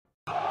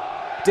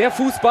Der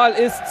Fußball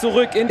ist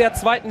zurück in der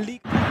zweiten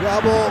Liga.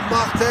 Bravo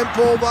macht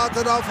Tempo,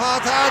 wartet auf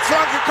Harthardt,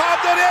 Flanke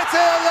kommt und jetzt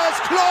ist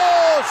es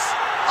Klos!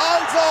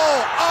 Also,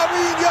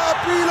 Arminia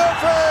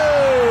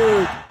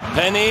Bielefeld!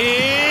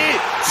 Penny,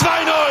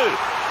 2-0!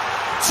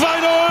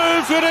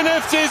 2-0 für den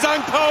FC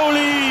St.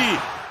 Pauli!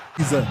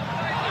 Diese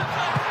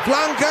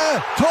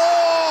Flanke,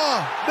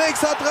 Tor!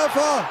 Nächster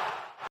Treffer!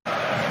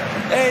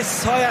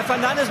 Ist Heuer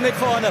Fernandes mit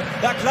vorne.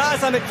 Ja klar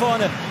ist er mit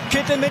vorne.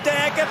 Kittel mit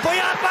der Ecke.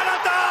 Puyat, Ballon!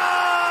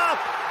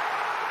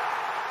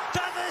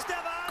 Das ist der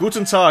Wahl!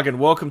 Guten Tag and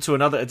welcome to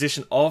another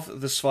edition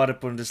of the Zweite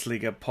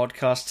Bundesliga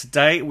podcast.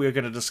 Today we are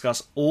going to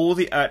discuss all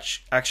the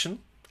action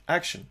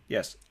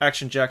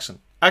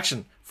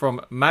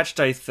from match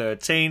day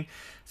 13.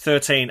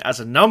 13 as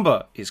a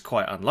number is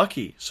quite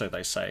unlucky, so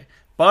they say.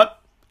 But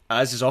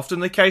as is often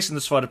the case in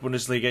the Zweite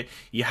Bundesliga,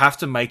 you have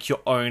to make your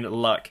own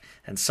luck.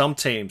 And some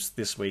teams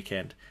this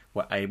weekend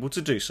were able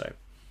to do so.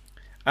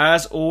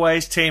 As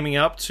always, teaming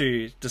up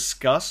to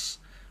discuss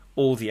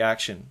all the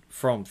action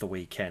from the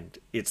weekend,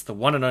 it's the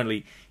one and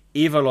only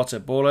Ivar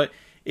Lotte Bohle.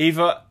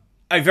 Ivar,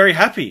 a very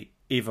happy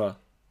Ivar,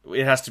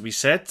 it has to be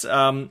said.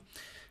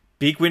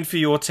 Big win for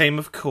your team,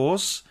 of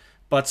course,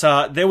 but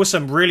there were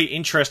some really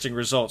interesting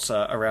results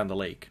around the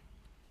league.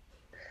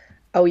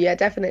 Oh yeah,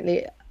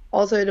 definitely.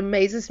 Also, it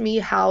amazes me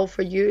how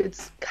for you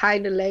it's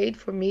kind of late,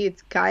 for me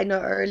it's kind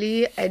of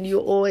early, and you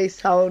always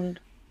sound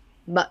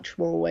much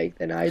more awake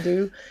than I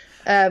do.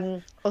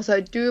 Also,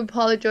 I do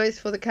apologize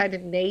for the kind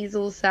of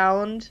nasal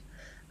sound.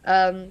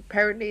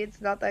 Apparently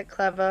it's not that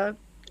clever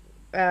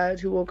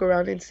to walk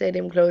around in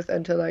stadium clothes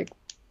until like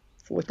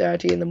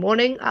 4:30 in the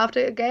morning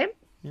after a game.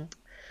 Yeah.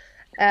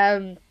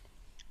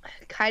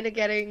 Kind of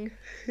getting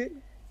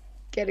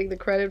the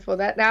credit for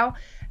that now.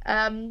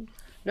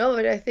 No,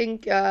 but I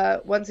think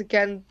once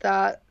again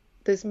that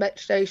this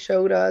match day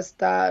showed us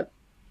that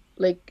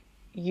like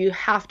you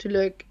have to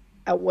look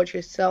at what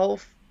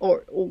yourself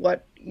or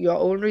what your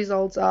own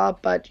results are,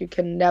 but you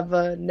can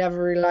never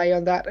rely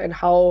on that, and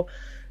how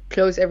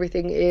close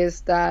everything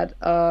is, that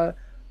a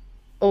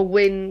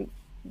win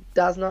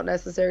does not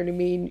necessarily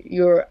mean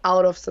you're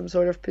out of some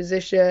sort of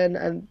position,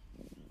 and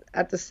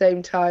at the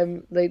same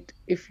time, like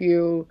if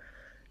you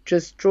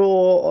just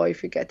draw or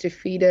if you get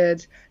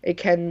defeated, it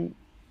can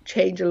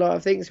change a lot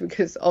of things,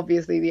 because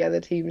obviously the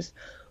other teams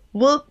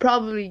will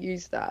probably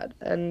use that,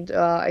 and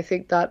I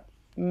think that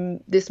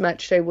this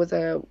match day was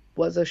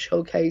a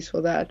showcase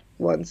for that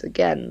once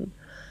again.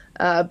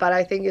 But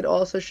I think it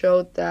also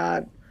showed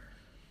that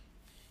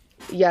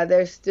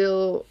there's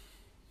still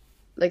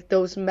like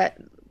those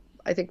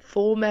I think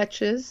 4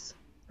 matches,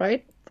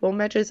 right? 4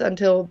 matches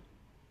until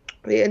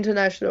the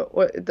international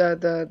or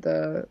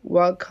the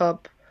World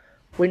Cup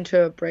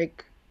winter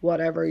break,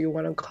 whatever you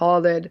want to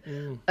call it,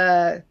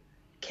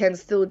 can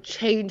still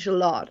change a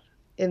lot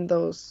in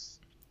those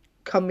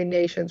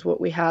combinations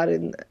what we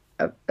had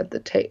at the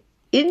table.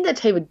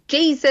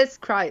 Jesus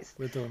Christ,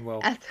 we're doing well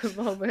at the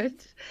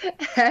moment.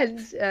 And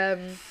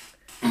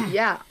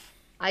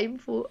I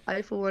for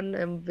one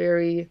am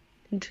very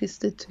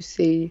interested to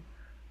see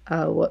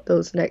what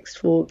those next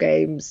 4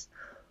 games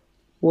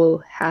will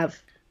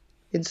have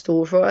in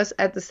store for us.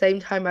 At the same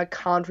time, I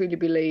can't really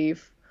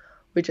believe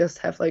we just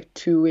have like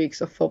 2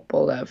 weeks of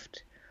football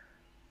left,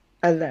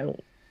 and then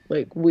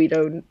like we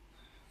don't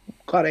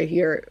gotta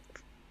hear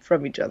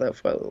from each other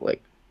for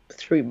like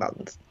 3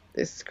 months.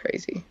 This is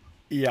crazy.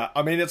 Yeah,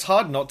 I mean, it's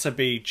hard not to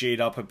be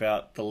G'd up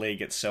about the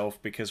league itself,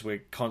 because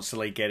we're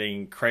constantly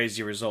getting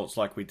crazy results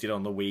like we did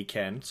on the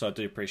weekend. So I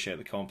do appreciate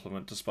the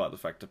compliment, despite the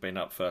fact I've been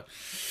up for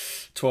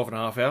 12 and a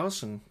half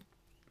hours and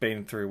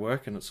been through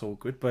work, and it's all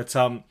good. But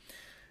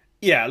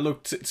yeah,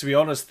 look, to be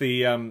honest,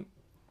 the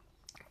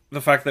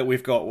fact that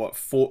we've got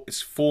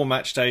four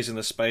match days in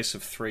the space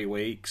of 3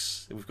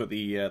 weeks. We've got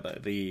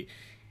the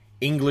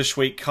English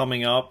week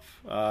coming up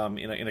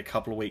in a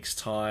couple of weeks'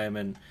 time,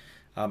 and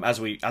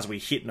as we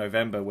hit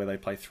November, where they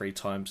play 3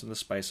 times in the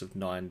space of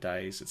 9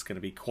 days, it's going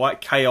to be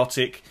quite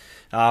chaotic.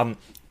 But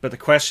the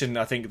question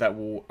I think that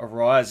will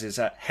arise is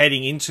that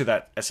heading into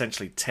that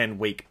essentially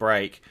 10-week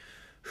break,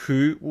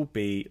 who will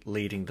be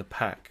leading the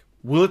pack?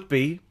 Will it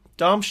be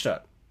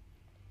Darmstadt?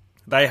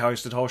 They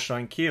hosted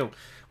Holstein Kiel.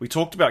 We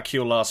talked about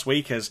Kiel last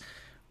week as,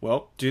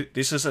 well,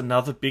 this is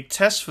another big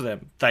test for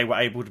them. They were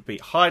able to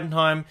beat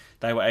Heidenheim.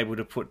 They were able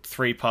to put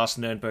 3 past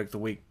Nuremberg the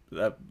week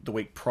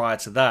prior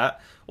to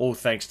that, all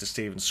thanks to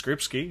Steven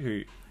Skripski,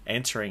 who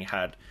entering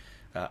had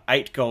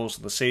 8 goals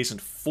in the season,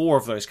 4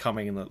 of those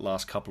coming in the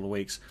last couple of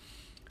weeks.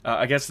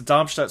 Against the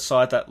Darmstadt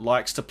side that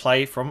likes to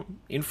play from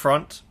in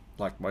front,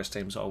 like most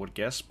teams I would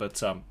guess,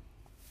 but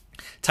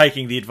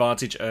taking the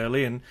advantage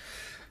early. And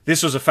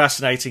this was a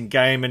fascinating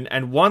game,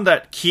 and one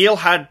that Kiel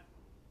had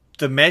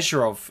the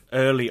measure of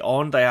early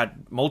on. They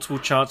had multiple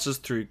chances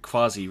through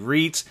Quasi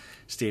Reed.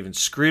 Steven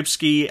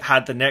Skripski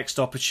had the next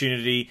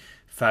opportunity.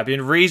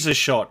 Fabian Rieser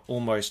shot,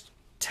 almost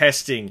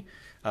testing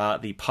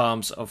the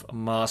palms of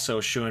Marcel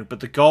Schuhen.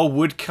 But the goal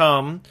would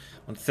come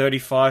on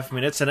 35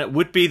 minutes, and it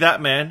would be that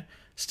man,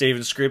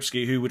 Steven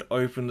Skripski, who would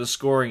open the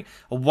scoring.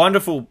 A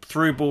wonderful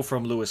through ball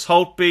from Lewis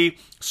Holtby.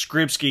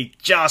 Skripski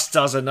just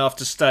does enough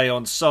to stay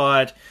on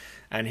side,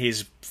 and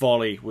his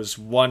volley was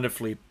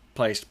wonderfully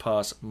placed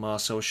past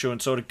Marcel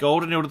Schuhen. So a goal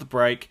to nil to the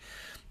break.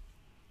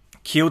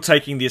 Kiel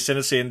taking the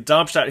ascendancy, and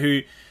Darmstadt,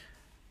 who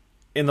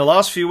in the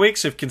last few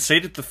weeks have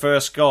conceded the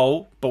first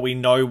goal, but we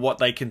know what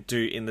they can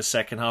do in the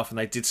second half, and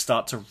they did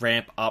start to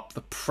ramp up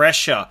the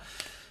pressure.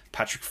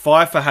 Patrick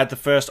Pfeiffer had the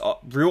first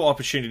real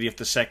opportunity of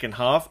the second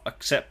half, a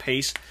set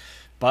piece,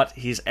 but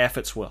his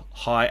efforts were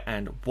high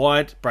and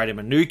wide. Brady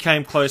Manu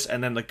came close,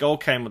 and then the goal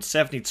came on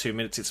 72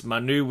 minutes. It's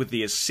Manu with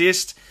the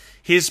assist.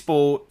 His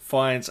ball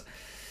finds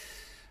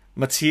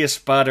Matthias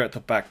Bader at the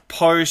back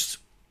post.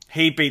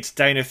 He beats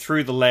Dana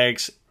through the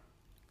legs,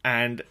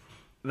 and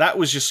that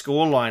was your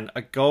scoreline,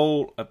 a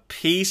goal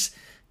apiece.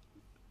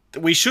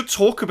 We should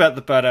talk about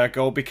the Bader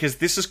goal, because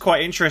this is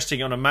quite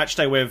interesting on a match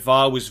day where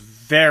VAR was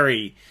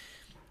very,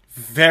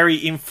 very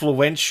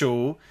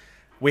influential.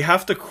 We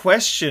have to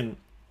question,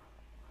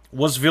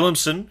 was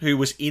Willemsen, who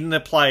was in the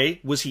play,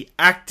 was he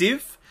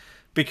active?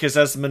 Because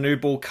as the Manu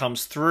ball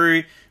comes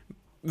through,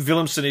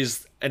 Willemsen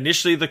is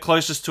initially the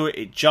closest to it.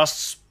 It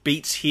just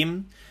beats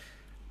him.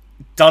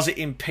 Does it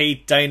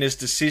impede Dana's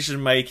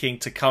decision-making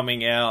to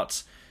coming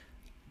out?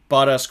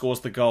 Bader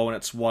scores the goal and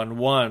it's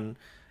 1-1.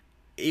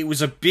 It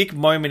was a big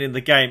moment in the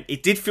game.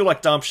 It did feel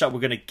like Darmstadt were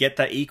going to get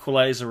that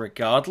equaliser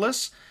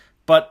regardless,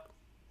 but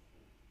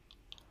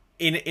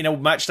in a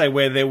match day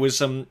where there was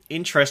some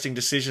interesting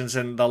decisions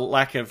and the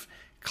lack of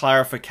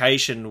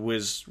clarification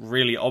was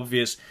really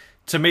obvious,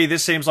 to me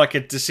this seems like a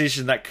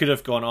decision that could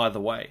have gone either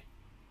way.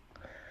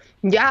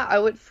 Yeah, I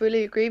would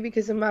fully agree,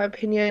 because in my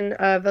opinion,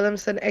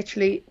 Willemsen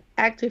actually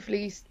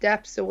actively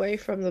steps away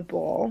from the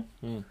ball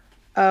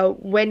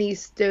when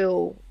he's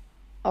still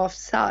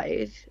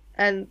offside,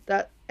 and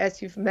that,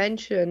 as you've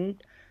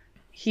mentioned,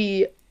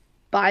 he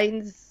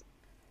binds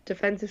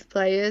defensive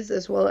players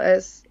as well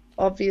as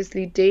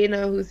obviously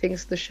Dana, who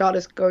thinks the shot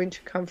is going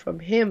to come from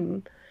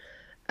him,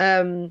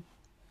 and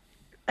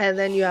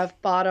then you have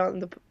Bader on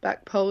the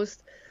back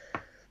post.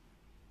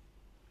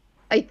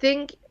 I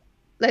think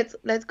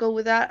let's go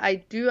with that. I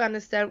do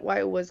understand why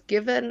it was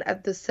given.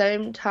 At the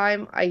same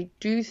time, I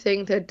do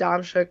think that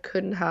Darmstadt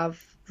couldn't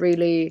have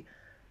really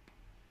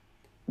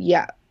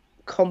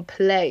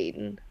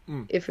complain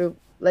if it,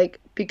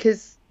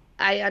 because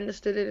I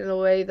understood it in a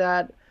way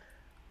that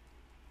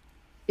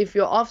if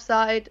you're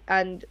offside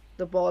and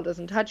the ball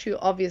doesn't touch you,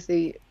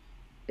 obviously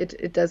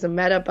it doesn't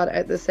matter, but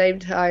at the same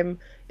time,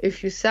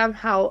 if you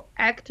somehow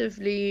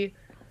actively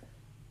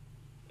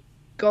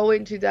go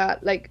into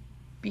that,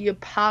 be a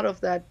part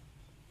of that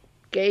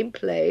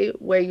gameplay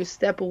where you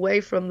step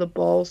away from the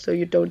ball so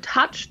you don't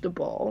touch the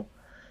ball,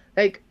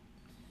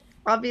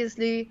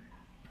 obviously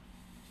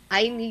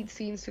I need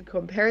scenes to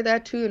compare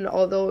that to, and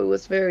although it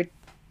was very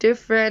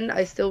different,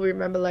 I still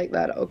remember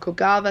that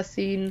Okugawa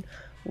scene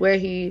where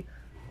he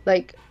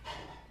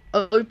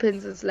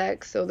opens his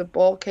legs so the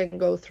ball can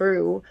go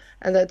through,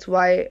 and that's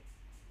why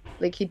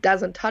he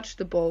doesn't touch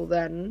the ball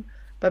then,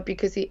 but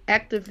because he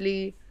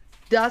actively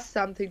does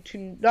something to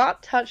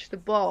not touch the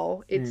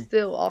ball, it's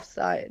still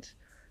offside,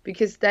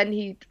 because then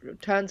he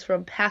turns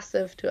from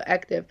passive to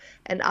active.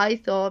 And I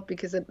thought,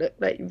 because it looked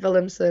like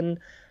Willemsen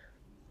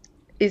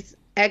is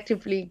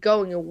actively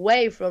going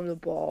away from the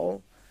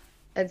ball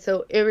and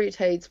so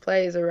irritates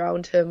players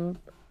around him,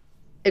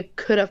 it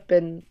could have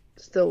been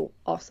still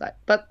offside.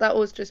 But that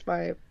was just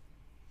my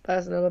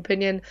personal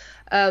opinion.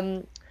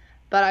 But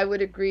I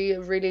would agree,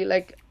 really,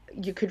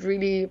 you could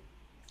really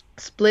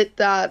split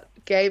that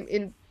game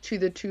into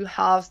the two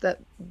halves that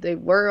they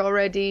were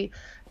already.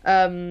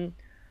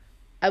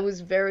 I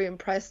was very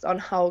impressed on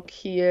how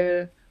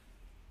Kiel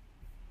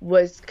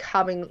was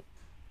coming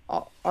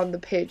on the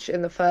pitch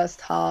in the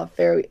first half,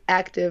 very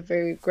active,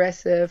 very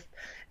aggressive,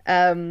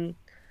 and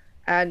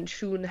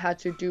Schuhen had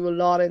to do a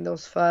lot in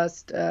those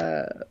first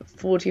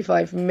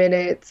 45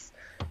 minutes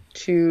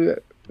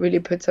to really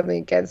put something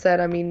against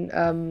that. I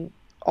mean,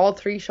 all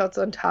 3 shots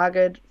on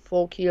target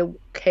for Kiel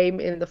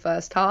came in the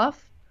first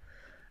half,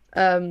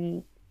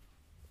 and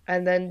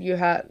then you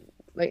had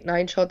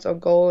 9 shots on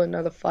goal,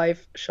 another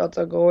 5 shots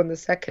on goal in the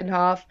second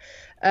half.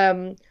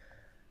 I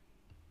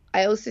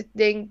also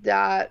think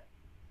that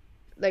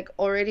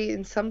already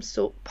in some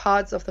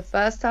parts of the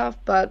first half,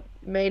 but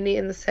mainly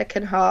in the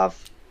second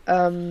half,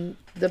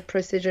 the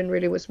precision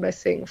really was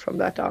missing from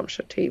that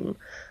Darmstadt team.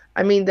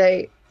 I mean,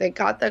 they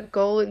got that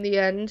goal in the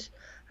end,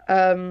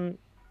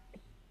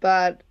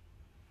 but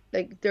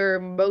their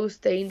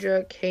most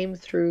danger came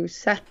through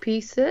set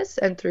pieces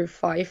and through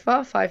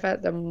Pfeiffer. Pfeiffer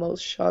had the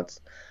most shots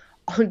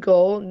on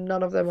goal,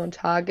 none of them on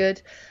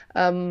target.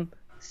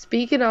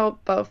 Speaking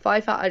about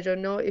Pfeiffer, I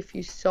don't know if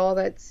you saw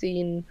that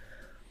scene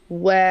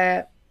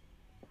where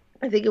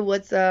I think it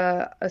was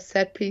a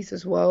set piece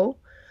as well,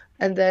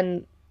 and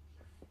then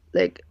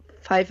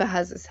Pfeiffer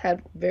has his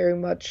head very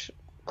much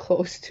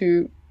close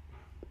to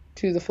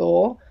the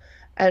floor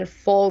and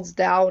falls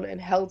down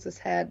and holds his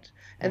head,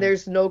 and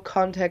there's no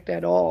contact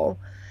at all.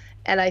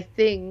 And I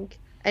think,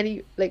 and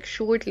he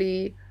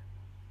shortly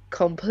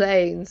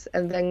complains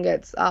and then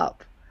gets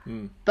up.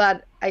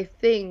 But I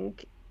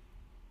think,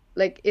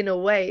 like, in a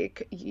way,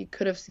 you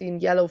could have seen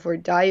yellow for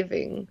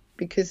diving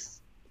because,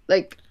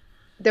 like,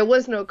 there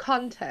was no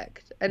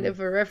contact. And if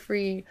a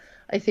referee,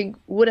 I think,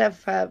 would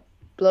have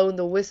blown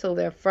the whistle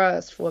there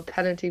first for a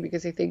penalty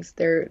because he thinks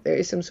there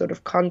is some sort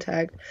of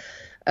contact,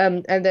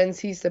 and then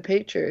sees the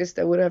pictures,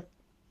 there would have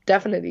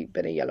definitely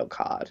been a yellow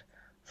card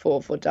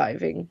for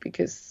diving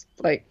because,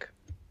 like,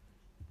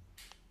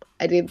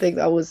 I didn't think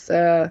that was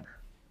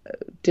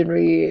didn't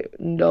really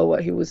know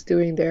what he was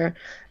doing there.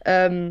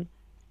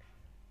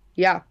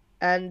 Yeah,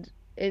 and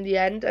in the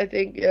end, I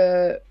think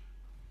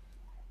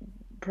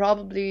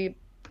probably,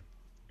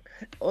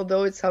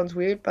 although it sounds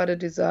weird, but a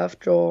deserved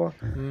draw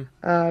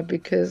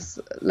because,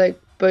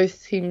 like,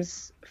 both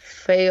teams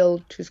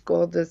failed to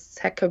score the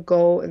second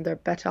goal in their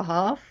better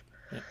half.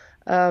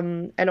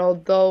 And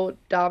although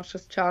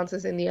Darmstadt's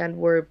chances in the end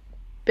were a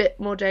bit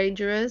more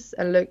dangerous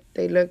and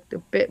they looked a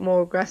bit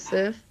more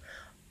aggressive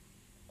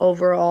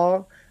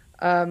overall,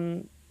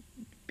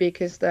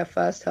 because their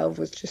first half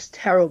was just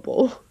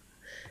terrible,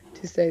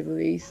 to say the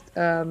least.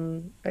 I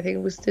think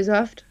it was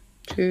deserved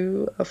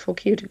for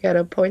Kiel to get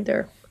a point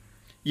there.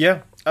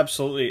 Yeah,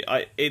 absolutely.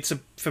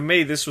 For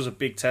me, this was a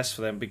big test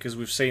for them because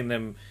we've seen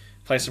them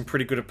play some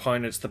pretty good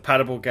opponents. The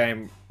Paderborn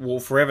game will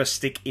forever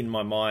stick in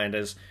my mind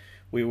as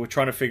we were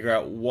trying to figure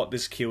out what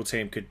this Kiel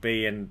team could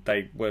be, and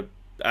they were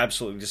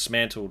absolutely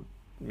dismantled,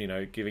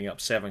 giving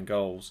up 7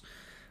 goals.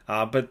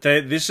 But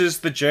this is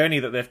the journey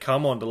that they've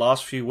come on the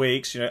last few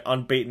weeks,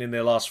 unbeaten in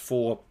their last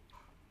 4,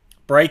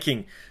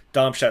 breaking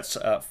Darmstadt's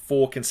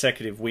 4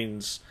 consecutive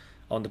wins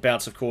on the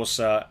bounce. Of course,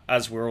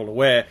 as we're all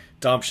aware,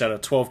 Darmstadt are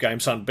 12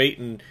 games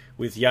unbeaten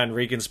with Jan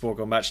Regensburg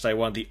on match day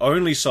 1, the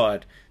only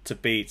side to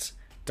beat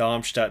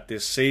Darmstadt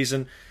this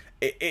season.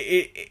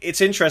 It's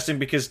interesting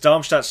because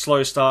Darmstadt's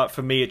slow start,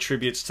 for me,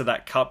 attributes to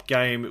that cup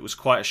game. It was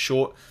quite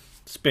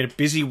it's been a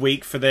busy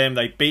week for them.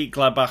 They beat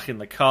Gladbach in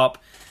the cup,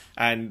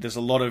 and there's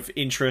a lot of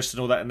interest and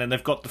all that. And then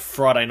they've got the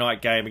Friday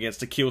night game against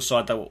the Kiel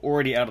side that were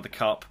already out of the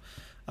cup.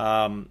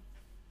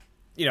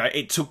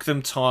 It took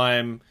them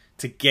time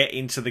to get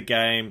into the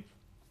game.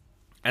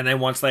 And then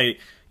once they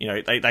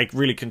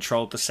really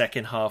controlled the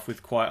second half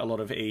with quite a lot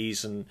of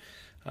ease. And,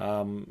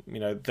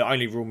 the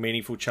only real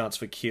meaningful chance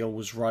for Kiel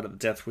was right at the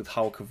death with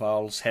Hauke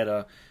Wahl's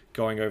header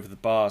going over the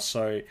bar.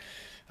 So,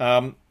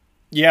 I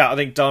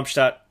think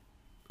Darmstadt,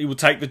 it will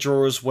take the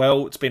draw as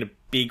well. It's been a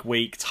big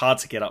week. It's hard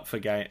to get up for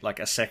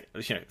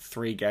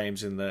 3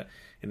 games in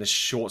the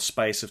short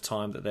space of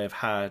time that they've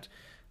had.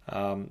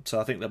 So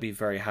I think they'll be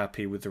very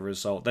happy with the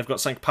result. They've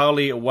got St.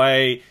 Pauli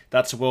away.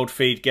 That's a World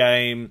Feed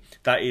game.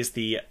 That is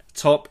the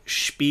Top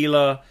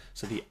Spieler,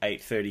 so the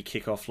 8:30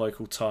 kickoff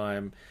local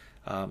time.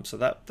 So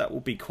that will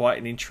be quite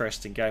an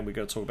interesting game. We're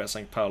going to talk about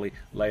St. Pauli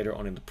later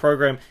on in the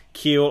program.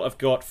 Kiel have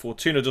got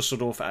Fortuna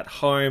Düsseldorf at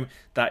home.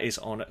 That is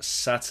on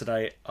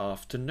Saturday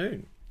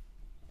afternoon.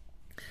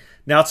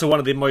 Now to one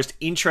of the most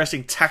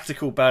interesting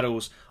tactical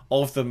battles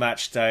of the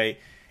match day.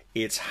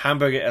 It's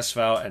Hamburger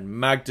SV and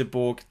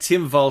Magdeburg.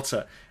 Tim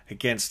Walter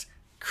against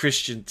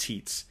Christian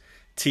Tietz.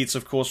 Tietz,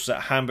 of course, was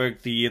at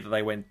Hamburg the year that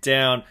they went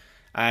down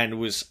and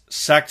was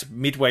sacked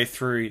midway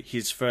through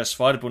his first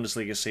Zweite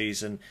Bundesliga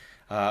season.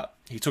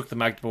 He took the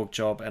Magdeburg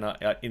job and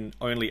in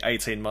only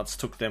 18 months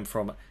took them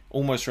from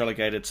almost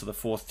relegated to the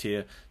 4th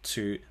tier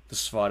to the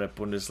Zweite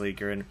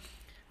Bundesliga. And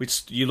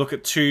you look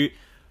at 2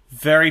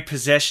 very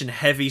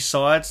possession-heavy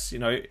sides.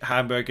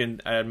 Hamburg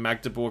and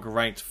Magdeburg are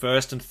ranked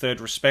 1st and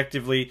 3rd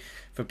respectively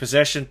for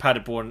possession.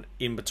 Paderborn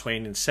in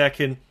between in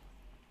 2nd.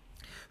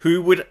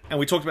 And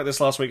we talked about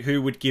this last week,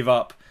 who would give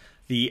up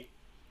the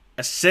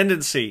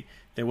ascendancy?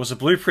 There was a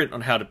blueprint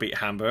on how to beat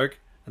Hamburg,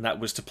 and that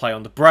was to play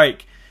on the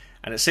break.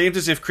 And it seemed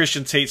as if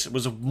Christian Tietz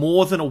was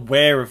more than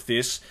aware of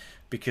this,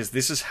 because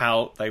this is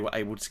how they were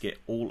able to get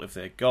all of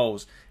their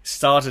goals. It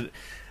started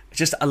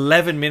just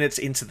 11 minutes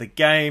into the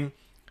game.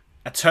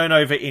 A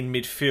turnover in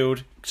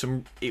midfield.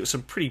 It was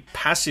some pretty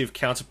passive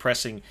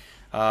counter-pressing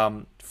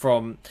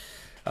from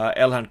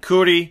Elhan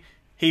Kuri.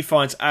 He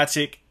finds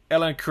Attic.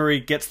 Elhan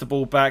Kuri gets the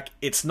ball back.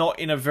 It's not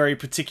in a very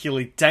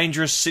particularly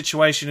dangerous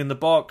situation in the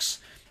box.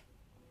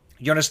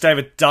 Jonas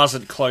David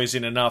doesn't close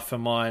in enough for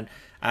mine.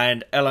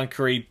 And Elhan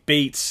Kuri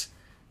beats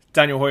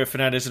Daniel Hoyer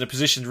Fernandez in a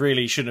position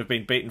really shouldn't have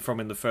been beaten from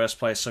in the first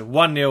place. So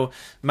 1-0,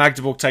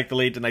 Magdeburg take the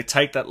lead, and they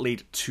take that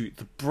lead to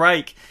the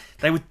break.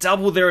 They would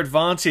double their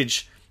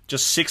advantage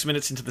just 6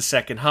 minutes into the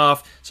second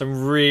half.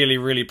 Some really,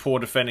 really poor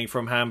defending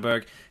from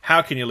Hamburg.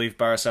 How can you leave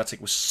Baris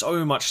Attic with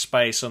so much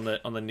space on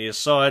the near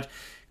side?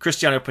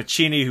 Cristiano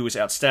Pacini, who was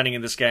outstanding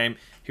in this game,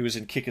 who was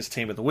in Kicker's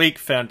Team of the Week,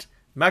 found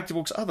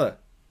Magdeburg's other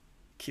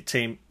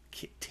team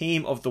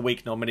of the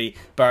week nominee,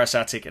 Baris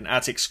Attic, and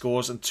Attic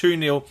scores, and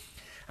 2-0,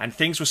 and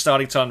things were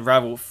starting to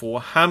unravel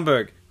for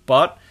Hamburg.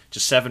 But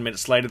just 7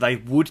 minutes later, they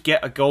would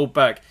get a goal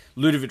back.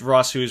 Ludovic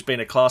Russ, who has been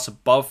a class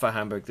above for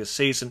Hamburg this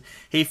season,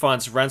 he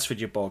finds Ransford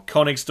Jabal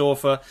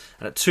Königsdorfer,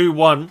 and at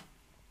 2-1,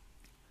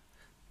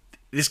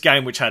 this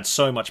game which had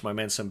so much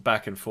momentum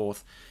back and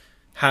forth,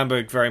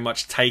 Hamburg very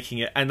much taking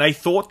it, and they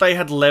thought they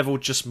had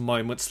levelled just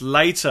moments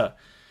later.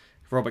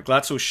 Robert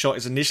Glatzel's shot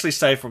is initially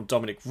saved from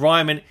Dominic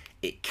Ryman.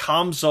 It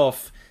comes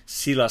off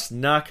Silas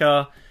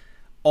Naka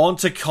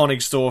onto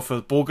Königsdorfer.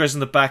 The ball goes in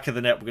the back of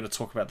the net. We're going to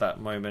talk about that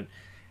in a moment.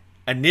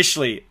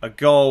 Initially, a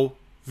goal.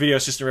 Video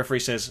assistant referee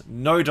says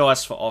no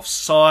dice for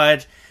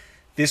offside.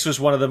 This was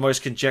one of the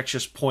most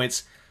conjecturous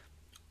points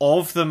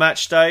of the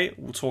match day.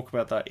 We'll talk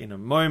about that in a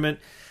moment.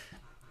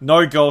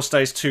 No goal,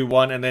 stays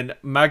 2-1, and then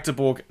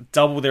Magdeburg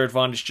double their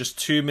advantage just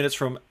 2 minutes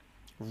from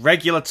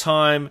regular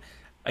time.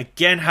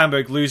 Again,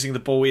 Hamburg losing the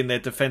ball in their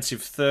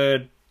defensive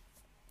third.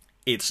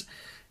 It's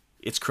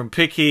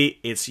Krumpicki,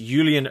 it's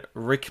Julian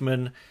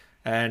Rickman,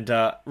 and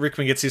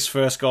Rickman gets his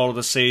first goal of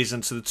the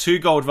season. So the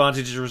 2-goal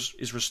advantage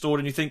is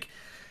restored, and you think,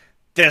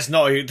 there's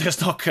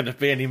not going to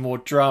be any more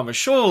drama.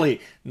 Surely,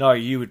 no,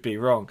 you would be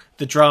wrong.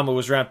 The drama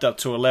was ramped up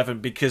to 11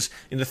 because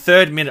in the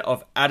third minute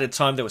of added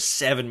time, there were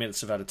 7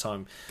 minutes of added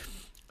time.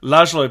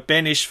 Laszlo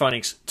Benish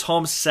finding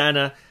Tom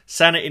Sanner.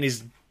 Sanner in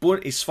his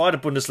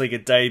Zweite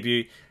Bundesliga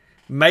debut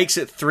makes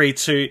it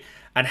 3-2,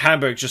 and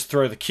Hamburg just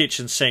throw the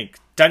kitchen sink.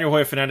 Daniel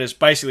Hoyer Fernandez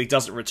basically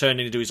doesn't return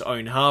into his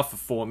own half for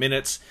 4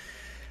 minutes,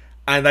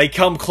 and they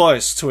come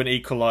close to an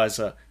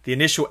equaliser. The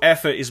initial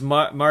effort is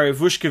Mario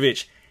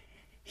Vuskovic.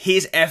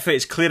 His effort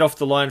is cleared off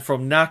the line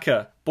from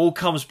Naka. Ball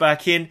comes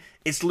back in.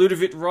 It's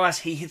Ludovic Rice.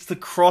 He hits the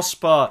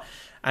crossbar.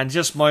 And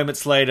just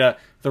moments later,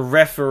 the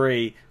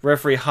referee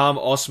Harm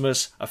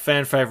Osmus, a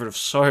fan favourite of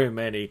so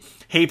many,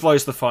 he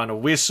blows the final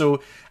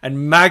whistle.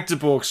 And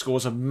Magdeburg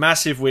scores a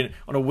massive win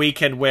on a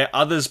weekend where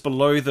others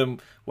below them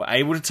were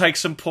able to take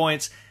some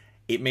points.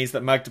 It means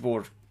that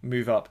Magdeburg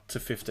move up to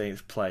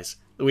 15th place.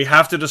 We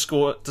have to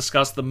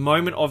discuss the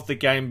moment of the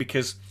game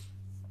because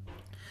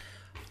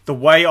the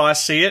way I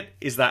see it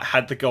is that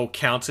had the goal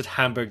counted,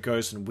 Hamburg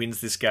goes and wins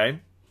this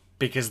game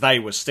because they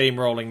were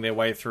steamrolling their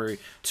way through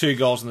 2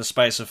 goals in the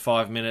space of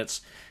 5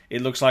 minutes.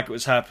 It looks like it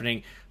was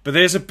happening. But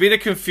there's a bit of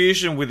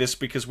confusion with this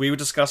because we were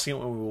discussing it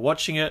when we were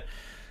watching it.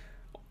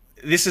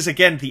 This is,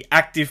 again, the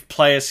active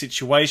player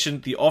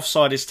situation. The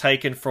offside is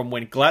taken from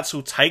when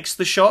Glatzel takes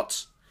the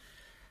shot.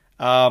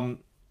 And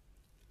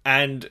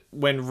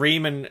when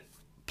Riemann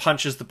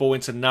punches the ball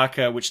into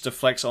Naka, which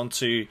deflects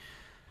onto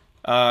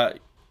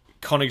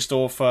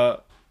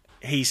Königsdorfer,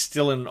 he's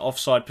still in an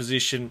offside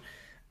position.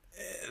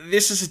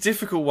 This is a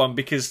difficult one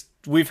because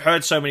we've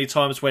heard so many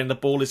times when the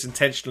ball is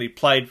intentionally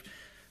played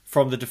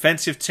from the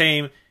defensive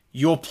team,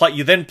 you're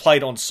then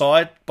played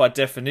onside by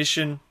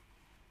definition.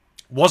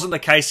 Wasn't the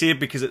case here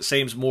because it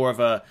seems more of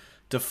a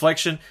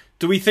deflection.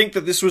 Do we think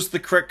that this was the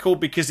correct call?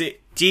 Because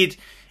it did,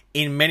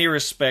 in many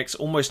respects,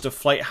 almost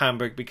deflate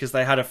Hamburg because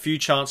they had a few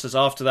chances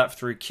after that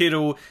through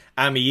Kittel,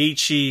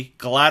 Amiichi,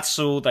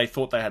 Glatzel. They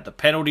thought they had the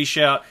penalty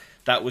shout.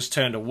 That was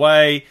turned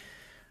away.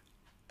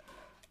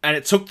 And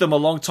it took them a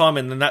long time,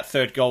 and then that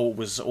third goal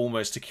was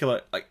almost to kill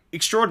it. Like,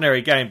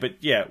 extraordinary game, but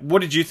yeah,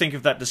 what did you think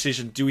of that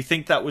decision? Do we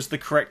think that was the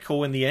correct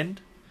call in the end?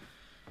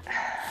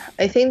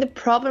 I think the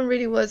problem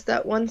really was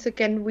that once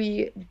again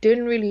we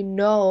didn't really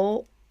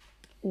know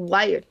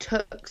why it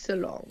took so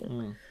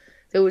long.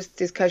 There was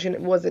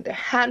discussion, was it a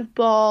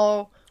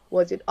handball?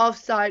 Was it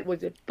offside?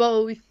 Was it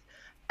both?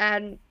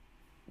 And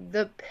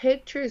the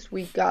pictures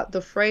we got,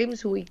 the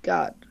frames we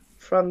got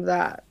from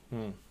that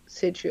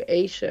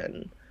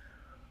situation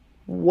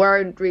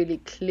weren't really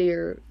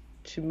clear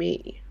to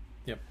me.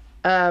 Yep.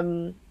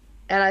 And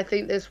I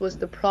think this was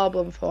the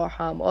problem for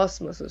Harm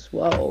Osmus as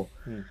well.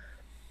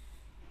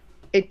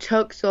 It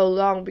took so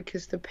long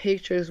because the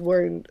pictures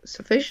weren't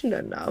sufficient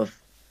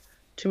enough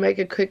to make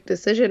a quick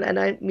decision. And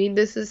I mean,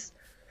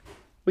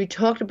 we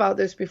talked about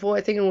this before.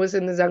 I think it was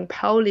in the St.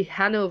 Pauli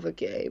Hanover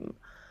game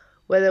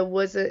where there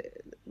was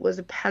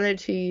a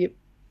penalty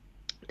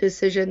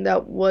decision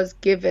that was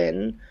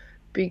given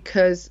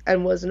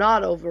and was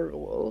not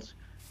overruled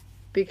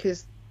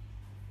because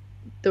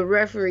the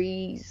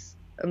referees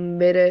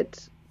admitted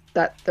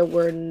that there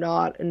were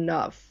not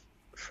enough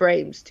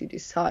frames to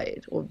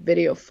decide or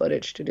video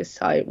footage to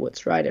decide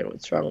what's right and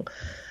what's wrong.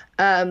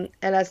 And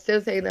I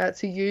still think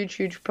that's a huge,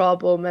 huge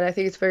problem. And I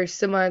think it's very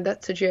similar in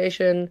that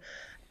situation.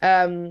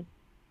 At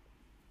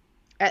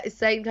the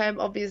same time,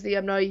 obviously,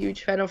 I'm not a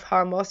huge fan of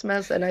Harm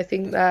Osmus, and I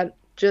think that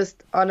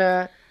just on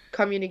a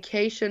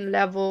communication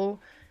level,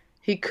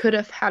 he could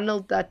have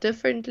handled that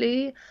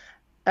differently.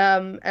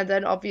 And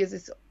then obviously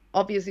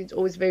it's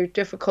always very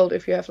difficult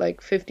if you have like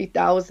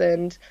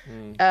 50,000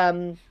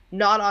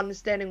 not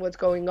understanding what's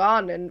going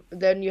on, and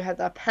then you had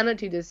that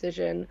penalty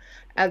decision,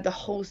 and the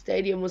whole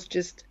stadium was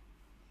just,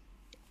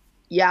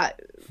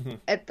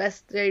 at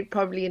best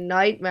probably a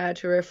nightmare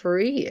to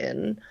referee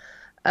in,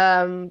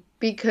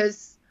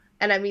 because,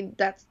 and I mean,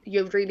 that's,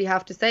 you really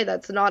have to say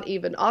that's not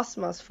even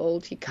Osma's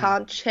fault. He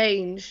can't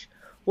change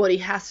what he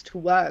has to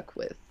work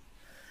with,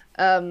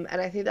 and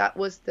I think that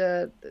was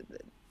the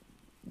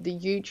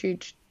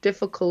huge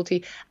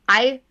difficulty.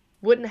 I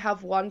wouldn't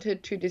have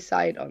wanted to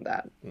decide on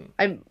that.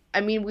 I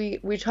mean,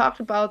 we talked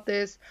about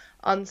this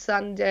on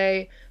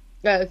Sunday.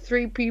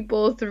 3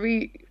 people,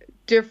 3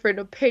 different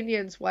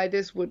opinions why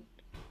this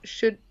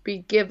should be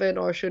given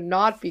or should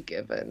not be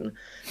given.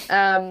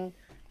 And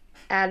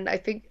I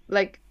think,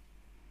 like,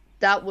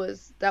 that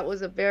was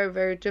a very,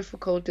 very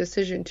difficult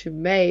decision to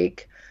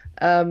make.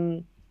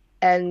 And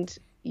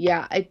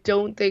yeah, I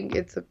don't think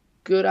it's a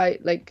good I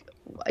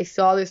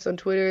saw this on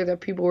Twitter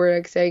that people were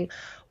like saying,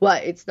 well,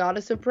 it's not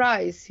a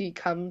surprise. He's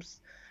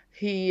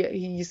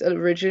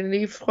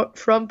originally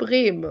from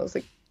Bremen. I was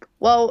like,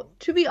 well,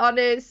 to be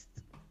honest,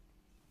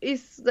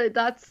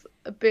 that's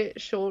a bit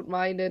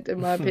short-minded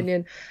in my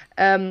opinion.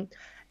 And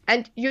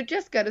you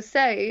just gotta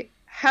say,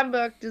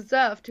 Hamburg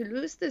deserved to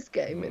lose this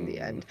game in the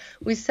end.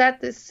 We said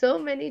this so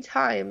many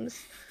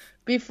times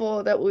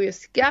before that we were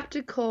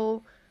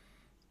skeptical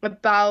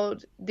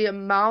about the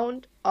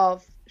amount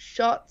of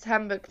shots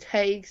Hamburg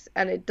takes,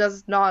 and it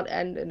does not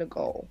end in a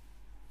goal.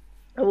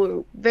 And we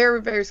were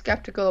very, very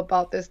skeptical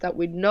about this, that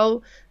we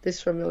know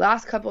this from the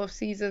last couple of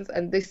seasons,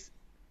 and this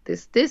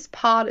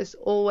part is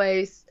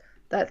always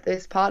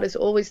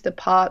the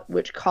part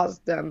which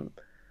caused them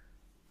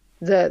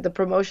the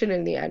promotion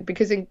in the end.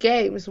 Because in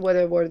games where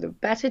they were the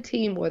better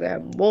team, where they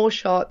had more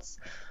shots,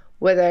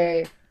 where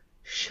they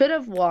should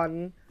have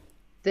won,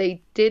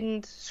 they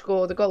didn't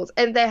score the goals.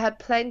 And they had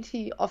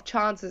plenty of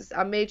chances.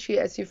 Amechi,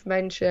 as you've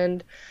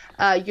mentioned,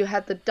 you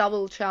had the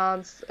double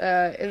chance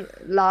in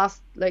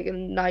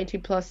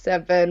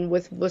 90+7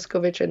 with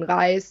Vuskovic and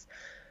Reis.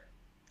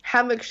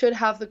 Hamburg should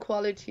have the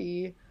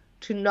quality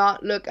to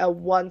not look at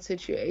one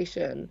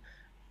situation.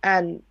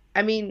 And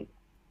I mean,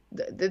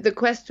 the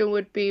question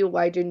would be,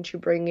 why didn't you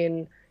bring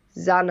in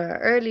Zana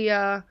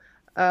earlier?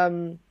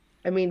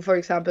 I mean, for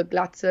example,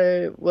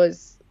 Glatzel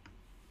was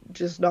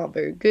just not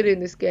very good in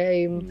this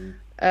game.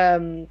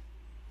 And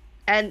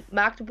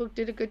Magdeburg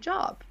did a good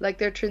job. Like,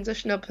 their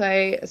transitional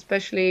play,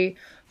 especially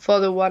for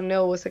the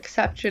 1-0, was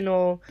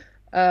exceptional.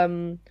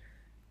 If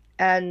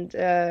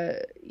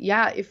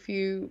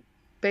you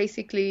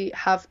basically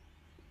have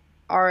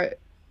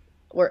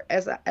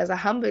as a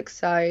Hamburg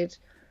side,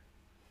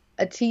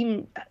 a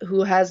team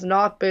who has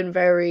not been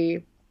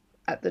very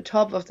at the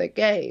top of the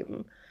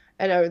game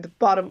and are the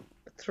bottom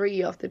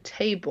 3 of the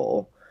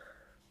table,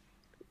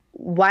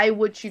 why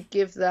would you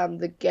give them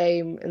the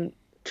game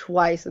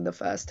twice in the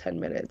first 10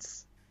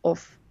 minutes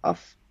of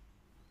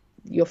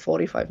your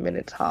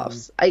 45-minute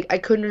halves? I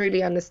couldn't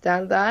really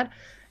understand that,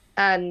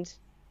 and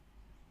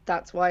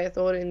that's why I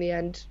thought in the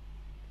end,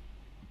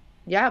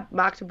 yeah,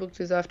 Magdeburg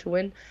deserved to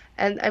win.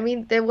 And I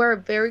mean, they were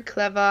very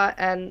clever,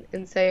 and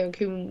in saying,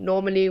 okay,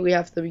 normally we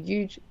have the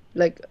huge,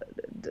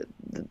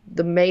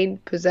 the main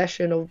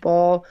possession of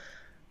ball,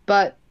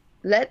 but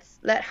let's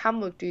let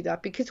Hamburg do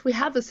that, because we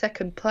have a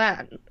second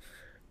plan.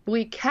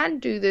 We can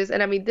do this,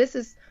 and I mean, this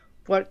is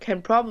what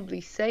can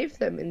probably save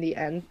them in the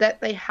end,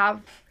 that they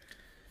have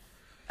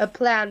a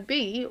plan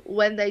B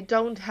when they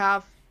don't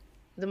have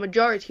the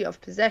majority of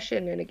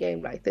possession in a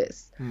game like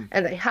this.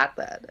 And they had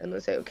that, and they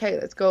say, okay,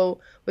 let's go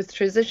with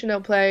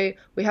transitional play.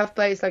 We have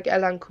players like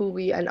Elan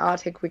Kuri and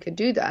Artik, we can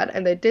do that,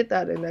 and they did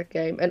that in that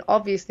game. And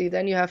obviously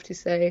then you have to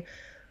say,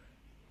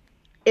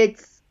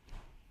 it's,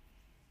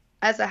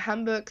 as a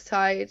Hamburg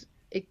side,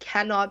 it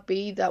cannot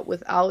be that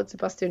without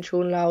Sebastian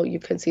Schonlau you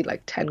can see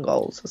like 10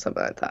 goals or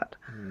something like that.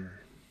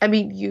 I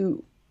mean,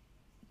 you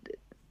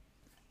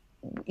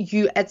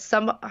at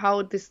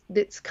somehow this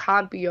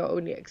can't be your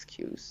only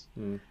excuse.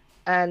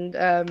 And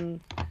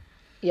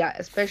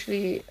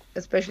especially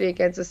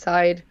against a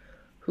side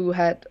who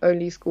had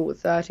only scored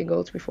 13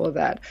 goals before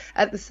that.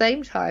 At the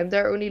same time,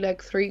 they're only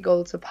like 3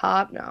 goals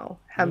apart now,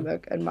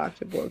 Hamburg and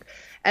Magdeburg.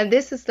 And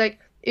this is like,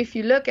 if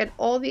you look at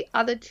all the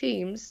other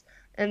teams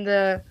and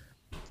the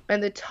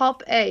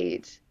top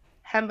 8,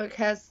 Hamburg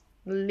has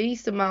the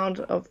least amount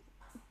of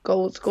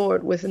goals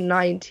scored with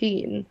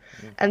 19.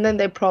 And then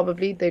they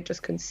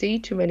just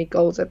concede too many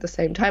goals at the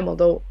same time,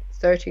 although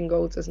 13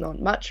 goals is not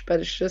much, but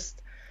it's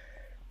just,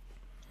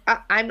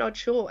 I'm not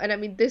sure. And I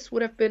mean, this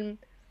would have been,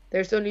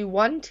 there's only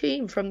one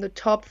team from the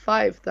top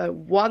 5 that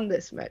won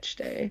this match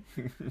day,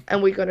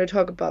 and we're going to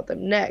talk about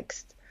them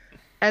next.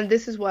 And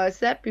this is what I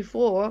said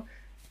before,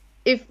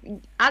 if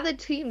other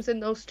teams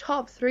in those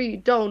top 3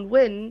 don't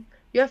win,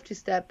 you have to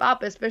step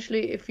up,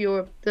 especially if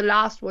you're the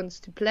last ones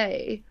to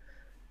play,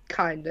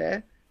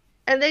 kinda.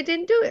 And they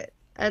didn't do it.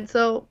 And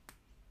so,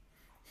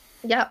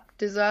 yeah,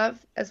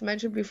 deserve, as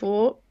mentioned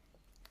before,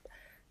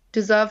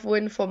 deserve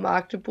win for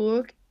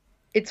Magdeburg.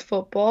 It's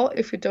football.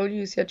 If you don't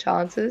use your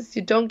chances,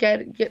 you don't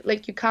get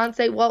like, you can't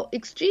say, well,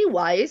 XG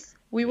wise,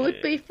 we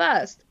would be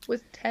first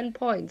with 10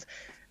 points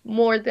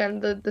more than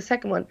the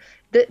second one.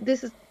 That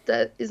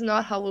is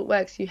not how it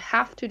works. You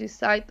have to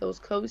decide those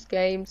close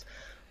games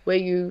where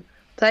you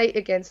play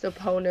against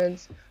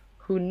opponents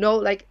who know,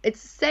 like,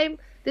 it's the same.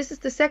 This is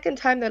the second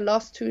time they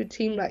lost to a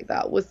team like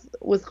that with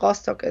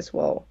Rostock as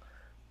well.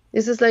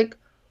 This is like,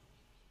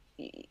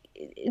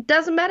 it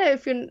doesn't matter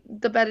if you're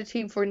the better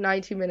team for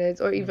 90 minutes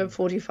or even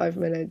 45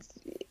 minutes.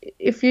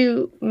 If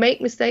you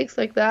make mistakes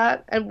like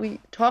that, and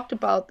we talked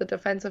about the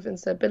defensive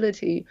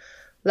instability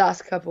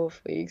last couple of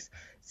weeks,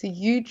 it's a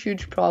huge,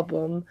 huge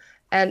problem.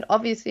 And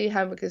obviously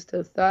Hamburg is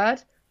still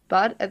third,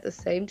 but at the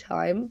same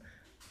time,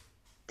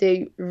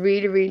 they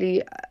really,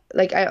 really,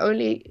 like, I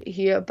only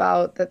hear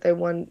about that they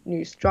want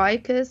new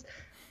strikers.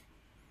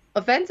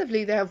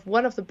 offensively, they have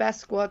one of the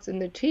best squads in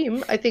the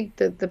team. I think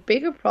that the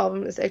bigger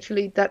problem is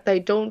actually that they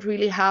don't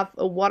really have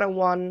a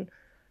one-on-one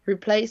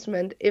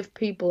replacement if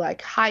people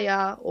like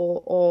Haya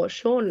or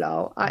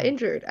Schonlau are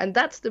injured. And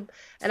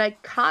I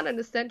can't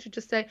understand to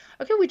just say,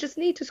 okay, we just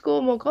need to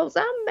score more goals.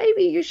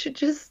 Maybe you should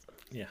just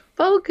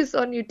focus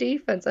on your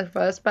defense at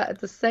first. But at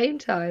the same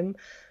time,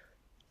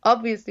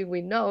 obviously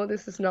we know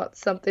this is not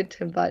something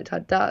Tim Walter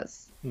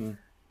does.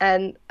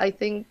 And I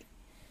think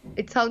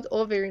it sounds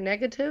all very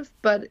negative,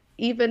 but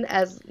even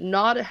as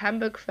not a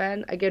Hamburg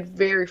fan, I get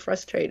very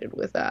frustrated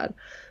with that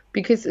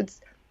because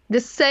it's the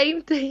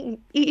same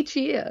thing each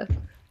year.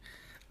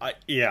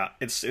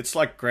 It's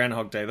like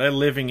Groundhog Day. They're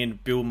living in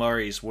Bill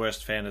Murray's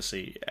worst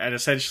fantasy. And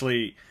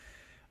essentially,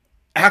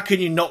 how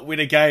can you not win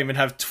a game and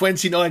have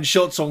 29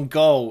 shots on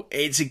goal?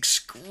 It's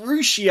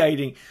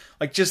excruciating.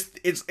 Like, just,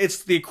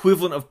 it's the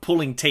equivalent of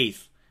pulling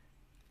teeth.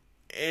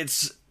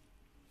 It's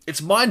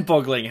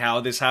mind-boggling how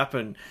this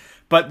happened.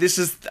 But this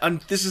is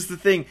the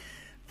thing.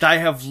 They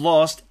have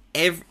lost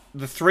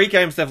the 3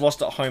 games they've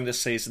lost at home this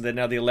season. They're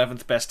now the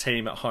 11th best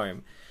team at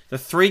home. The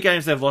 3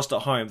 games they've lost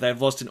at home,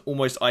 they've lost in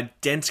almost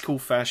identical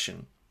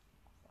fashion.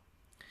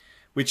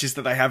 Which is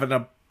that they have an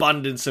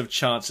abundance of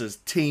chances.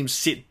 Teams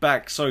sit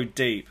back so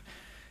deep.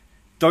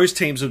 Those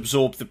teams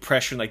absorb the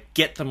pressure and they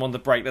get them on the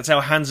break. That's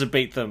how Hansa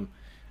beat them,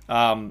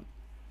 a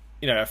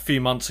few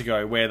months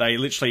ago, where they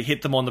literally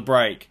hit them on the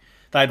break.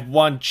 They had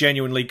one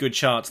genuinely good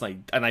chance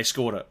and they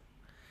scored it.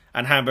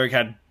 And Hamburg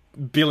had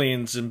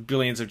billions and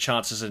billions of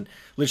chances, and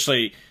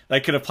literally they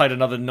could have played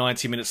another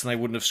 90 minutes and they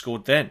wouldn't have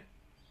scored then.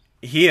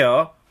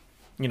 Here,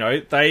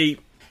 they,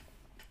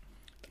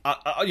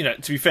 to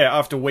be fair,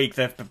 after a week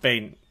they've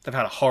had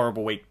a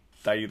horrible week.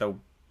 They were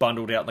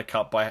bundled out in the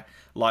cup by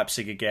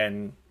Leipzig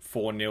again,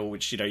 4-0,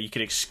 which you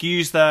could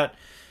excuse that.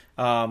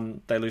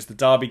 They lose the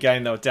derby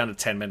game. They were down to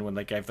 10 men when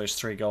they gave those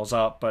 3 goals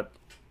up, but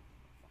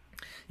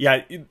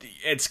yeah,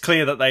 it's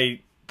clear that their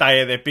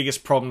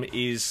biggest problem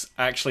is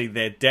actually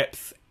their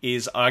depth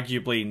is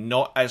arguably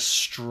not as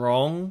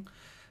strong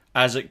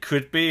as it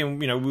could be. And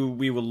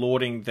we were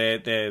lauding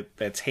their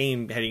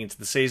team heading into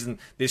the season.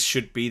 This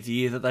should be the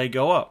year that they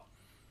go up.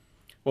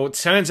 Well, it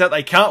turns out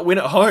they can't win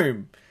at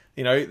home.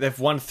 They've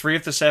won 3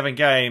 of the 7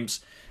 games,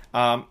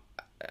 and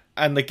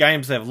the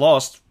games they've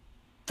lost,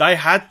 they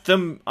had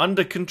them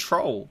under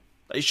control.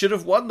 They should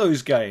have won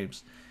those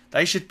games.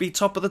 They should be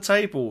top of the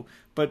table.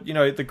 But,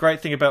 the great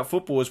thing about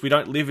football is we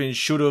don't live in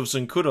should-haves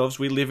and could-haves.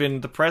 We live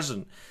in the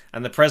present.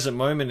 And the present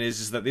moment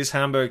is that this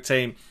Hamburg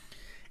team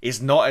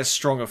is not as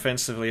strong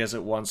offensively as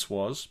it once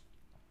was.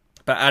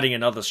 But adding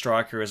another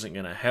striker isn't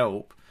going to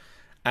help.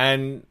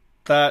 And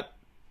that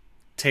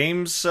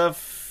teams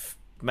have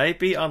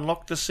maybe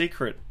unlocked the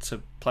secret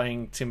to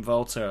playing Tim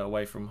Walter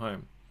away from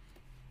home.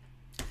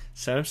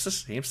 Seems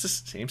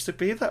to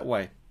be that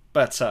way.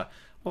 But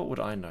what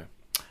would I know?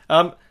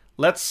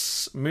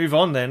 Let's move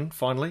on then,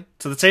 finally,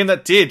 to the team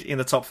that did, in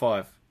the top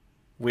 5,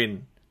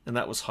 win. And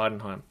that was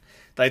Heidenheim.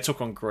 They took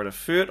on Greuther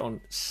Fürth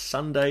on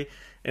Sunday.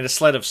 In a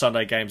slate of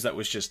Sunday games, that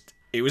was just...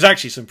 It was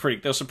actually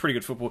there was some pretty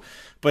good football.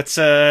 But,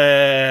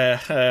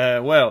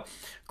 Greuther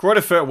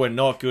Fürth were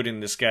not good in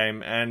this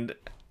game. And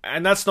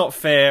that's not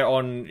fair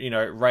on,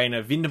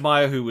 Rainer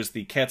Windemeyer, who was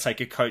the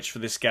caretaker coach for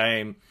this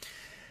game.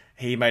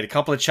 He made a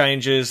couple of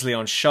changes.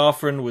 Leon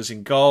Schafren was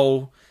in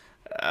goal.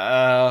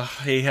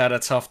 He had a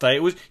tough day.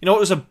 It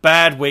was a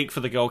bad week for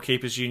the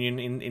goalkeepers union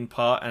in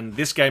part, and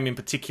this game in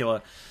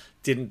particular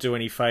didn't do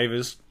any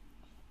favours.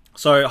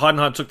 So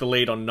Heidenheim took the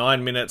lead on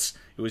 9 minutes.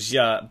 It was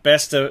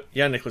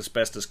Jan-Niklas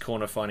Bester's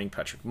corner finding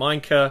Patrick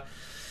Meinke,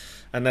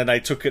 and then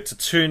they took it to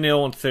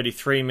 2-0 on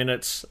 33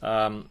 minutes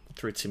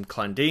through Tim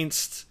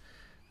Kleindienst.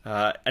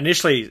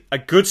 Initially, a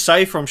good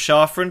save from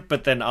Schafren,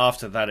 but then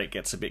after that it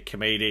gets a bit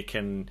comedic,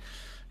 and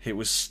it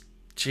was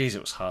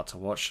hard to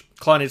watch.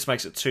 Kleindienst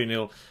makes it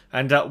 2-0.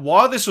 And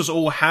while this was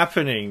all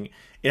happening,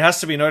 it has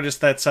to be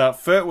noticed that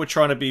Fürth were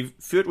trying to be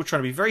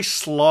very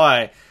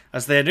sly,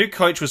 as their new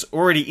coach was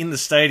already in the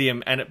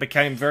stadium, and it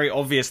became very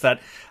obvious that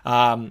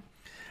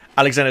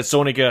Alexander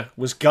Zorniger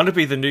was going to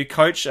be the new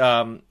coach.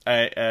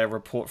 A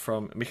report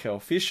from Michael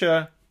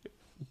Fischer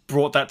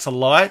brought that to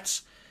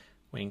light.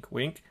 Wink,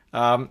 wink.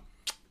 About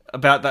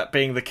that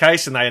being the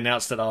case, and they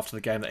announced it after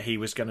the game that he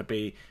was going to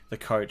be the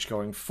coach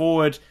going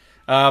forward.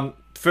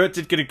 Fürth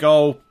did get a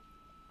goal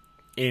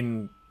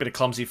in a bit of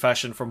clumsy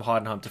fashion from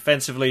Heidenheim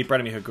defensively.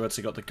 Branimir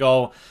Hurgurta got the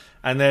goal.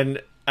 And then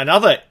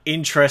another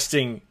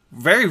interesting,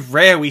 very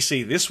rare we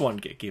see this one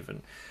get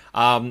given.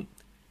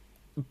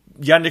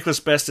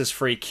 Jan-Niklas Bester's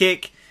free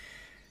kick.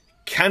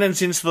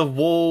 Cannons into the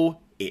wall.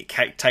 It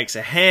takes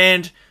a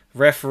hand.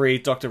 Referee,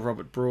 Dr.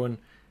 Robert Bruin,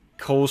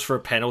 calls for a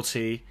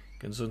penalty.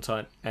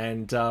 Gesundheit.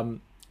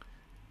 And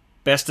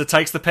Bester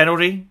takes the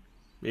penalty.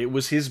 It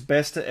was his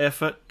best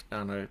effort.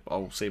 I know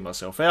I'll see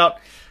myself out.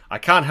 I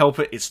can't help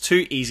it. It's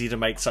too easy to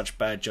make such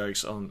bad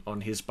jokes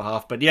on his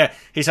behalf. But yeah,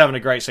 he's having a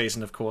great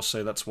season, of course,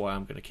 so that's why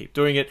I'm going to keep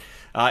doing it.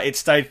 It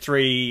stayed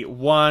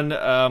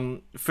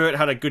 3-1. Fürth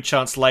had a good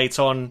chance late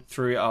on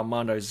through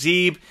Armando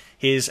Zeeb.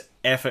 His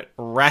effort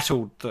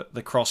rattled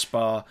the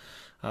crossbar.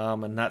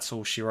 And that's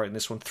all she wrote in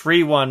this one.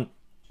 3-1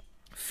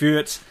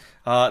 Fürth.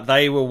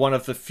 They were one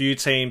of the few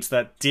teams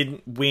that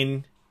didn't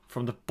win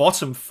from the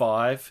bottom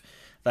 5.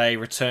 They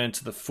returned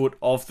to the foot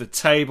of the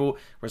table,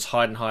 whereas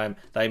Heidenheim,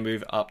 they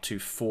move up to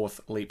 4th,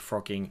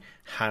 leapfrogging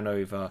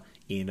Hanover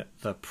in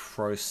the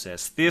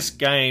process. This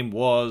game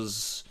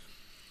was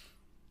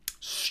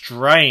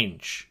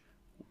strange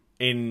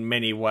in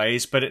many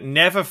ways, but it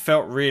never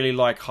felt really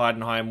like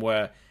Heidenheim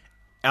were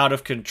out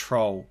of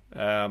control.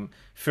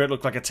 Fürth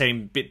looked like a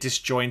team a bit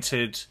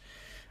disjointed,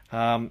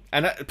 and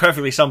that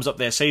perfectly sums up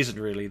their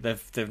season, really.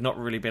 They've not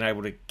really been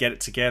able to get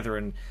it together,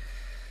 and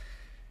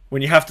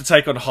when you have to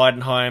take on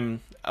Heidenheim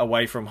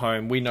away from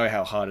home, we know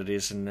how hard it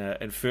is, and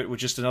Fürth were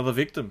just another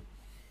victim.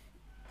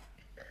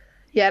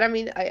 Yeah, I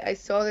mean, I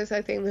saw this,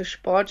 I think the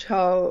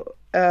Sportschau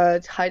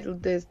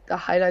titled this, the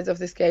highlights of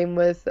this game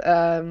with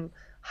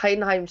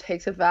Heidenheim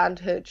takes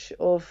advantage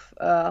of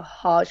a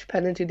harsh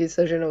penalty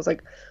decision. I was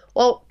like,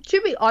 well,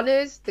 to be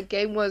honest, the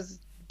game was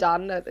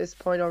done at this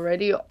point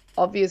already.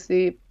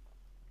 Obviously,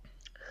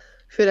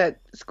 Fürth had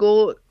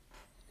scored,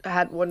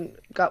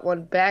 got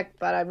one back,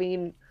 but I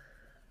mean,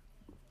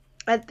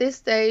 at this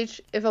stage,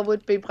 if I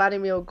would be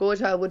Branimir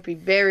Gotha, I would be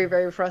very,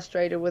 very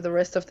frustrated with the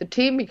rest of the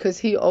team because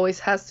he always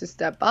has to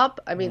step up.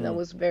 I mean, that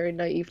was very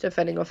naive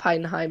defending of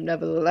Heidenheim,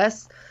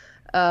 nevertheless,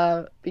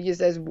 because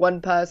there's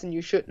one person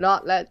you should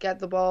not let get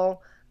the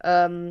ball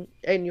in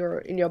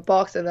your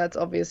box, and that's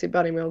obviously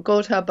Branimir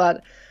Gotha.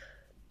 But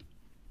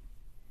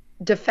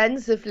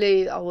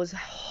defensively, that was a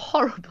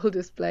horrible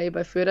display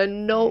by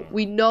Fürth.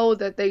 We know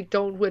that they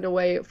don't win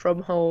away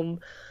from home.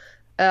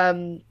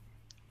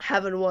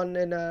 Haven't won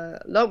in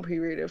a long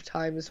period of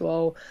time as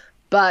well,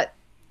 but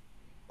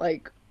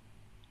like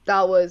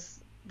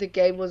the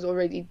game was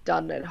already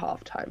done at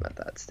halftime at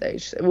that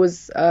stage. It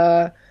was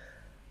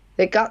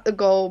they got the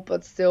goal,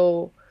 but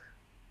still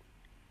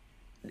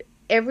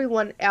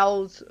everyone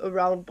else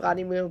around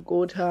Branimir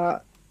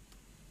Gotha,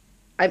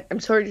 I'm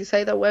sorry to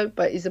say that word,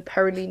 but is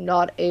apparently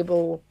not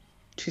able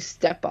to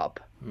step up.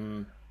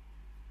 I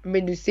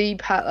mean, you see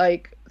Pat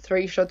like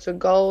 3 shots on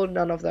goal,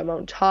 none of them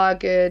on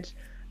target.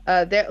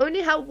 They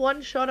only had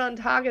 1 shot on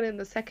target in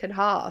the second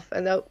half,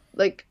 and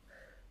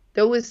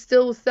there was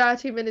still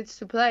 30 minutes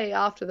to play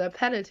after their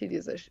penalty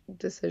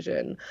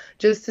decision.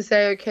 Just to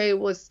say, okay, it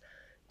was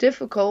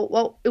difficult.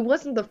 Well, it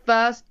wasn't the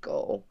first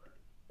goal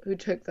who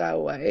took that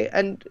away,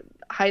 and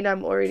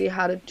Heidenheim already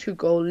had a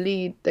 2-goal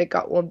lead. They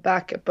got one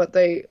back, but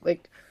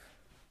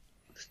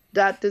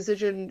that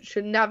decision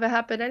should never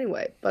happen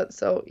anyway. But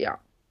so yeah,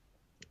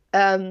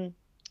 I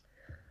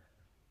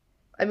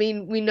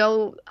mean, we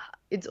know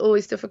it's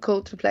always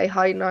difficult to play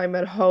Heidenheim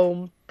at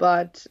home,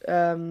 but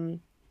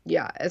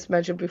yeah, as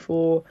mentioned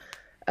before,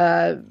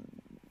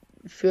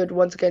 Fürth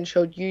once again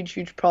showed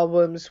huge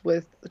problems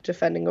with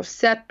defending of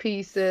set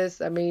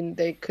pieces. I mean,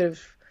 they could have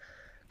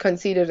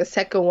conceded a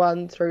second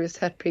one through a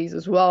set piece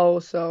as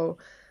well. So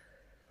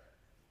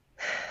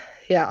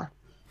yeah,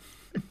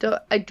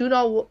 I do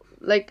not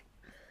like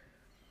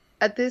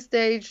at this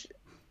stage.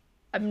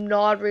 I'm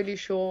not really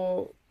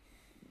sure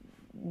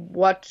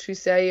what to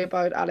say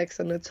about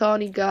Alexander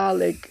Zorniger.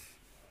 Like,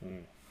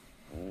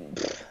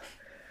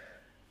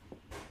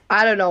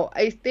 I don't know.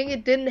 I think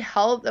it didn't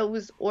help that it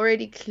was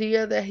already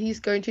clear that he's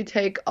going to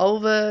take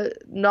over,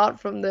 not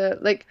from the,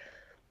 like,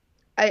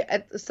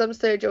 at some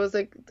stage I was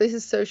like, this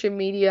is social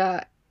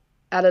media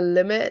at a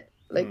limit.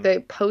 Like, they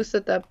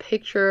posted that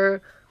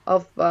picture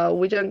of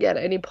we don't get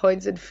any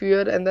points in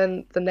Fürth, and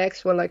then the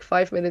next one, like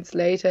 5 minutes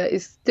later,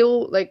 is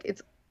still, like,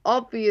 it's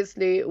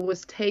obviously it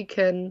was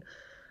taken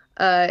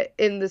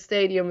in the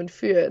stadium in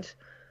Fürth,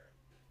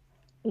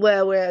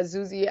 where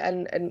Susi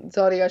and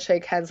Zorniger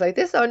shake hands like,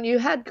 this is our new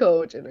head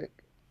coach. And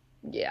like,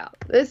 yeah,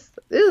 this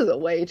is a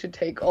way to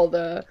take all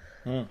the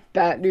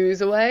bad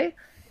news away.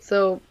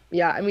 So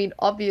yeah, I mean,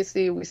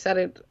 obviously we said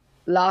it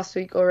last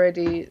week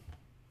already,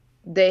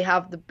 they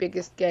have the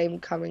biggest game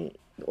coming,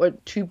 or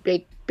 2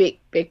 big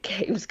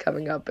games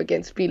coming up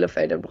against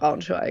Bielefeld and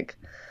Braunschweig.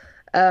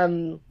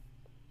 And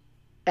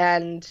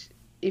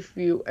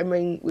I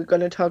mean, we're going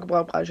to talk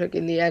about Braunschweig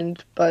in the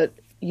end, but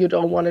you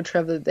don't want to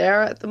travel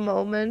there at the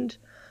moment.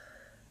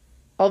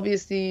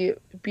 Obviously,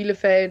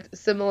 Bielefeld,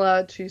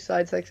 similar to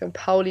sides like St.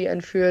 Pauli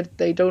and Fürth,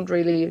 they don't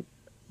really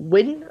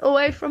win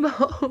away from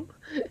home.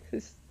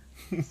 It's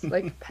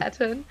like a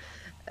pattern.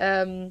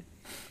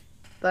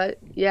 But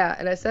yeah,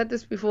 and I said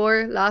this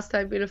before, last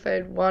time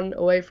Bielefeld won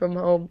away from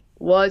home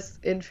was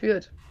in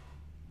Fürth,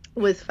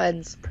 with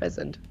fans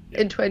present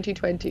in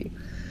 2020.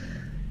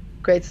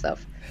 Great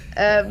stuff.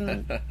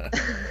 I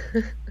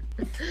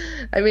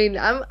mean,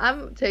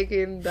 I'm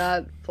taking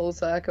that full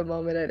circle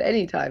moment at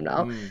any time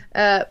now.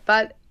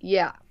 But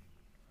yeah,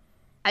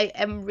 I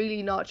am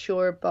really not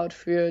sure about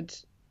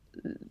Fürth.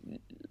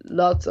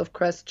 Lots of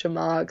question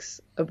marks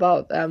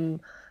about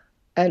them.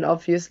 And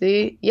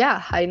obviously, yeah,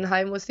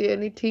 Heidenheim was the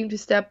only team to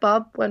step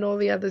up when all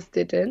the others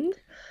didn't.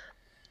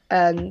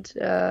 And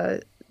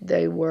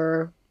they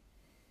were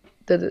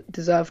the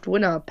deserved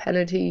winner.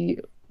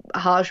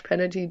 Harsh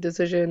penalty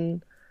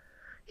decision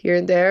here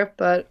and there.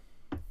 But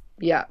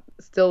yeah,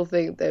 still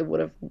think they would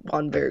have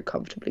won very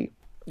comfortably.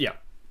 Yeah,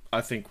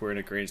 I think we're in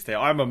agreement there.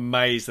 I'm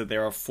amazed that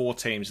there are 4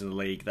 teams in the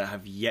league that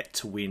have yet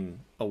to win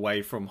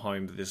away from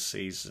home this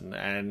season.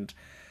 And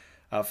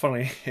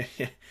funnily,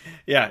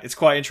 yeah, it's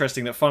quite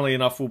interesting that, funnily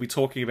enough, we'll be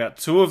talking about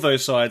 2 of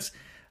those sides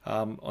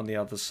on the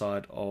other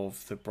side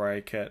of the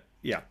break.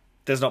 Yeah,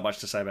 there's not much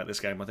to say about this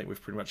game. I think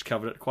we've pretty much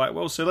covered it quite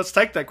well. So let's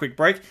take that quick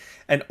break.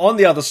 And on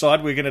the other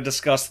side, we're going to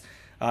discuss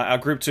our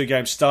Group 2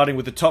 games, starting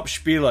with the top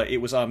Spieler. It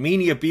was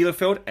Arminia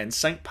Bielefeld and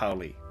St.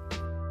 Pauli.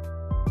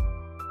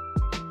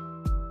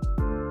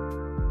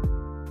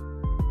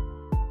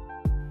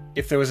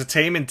 If there was a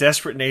team in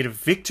desperate need of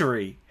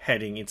victory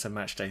heading into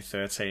matchday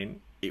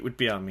 13, it would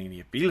be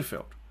Arminia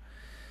Bielefeld.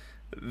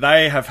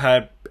 They have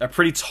had a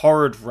pretty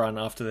torrid run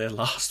after their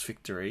last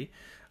victory,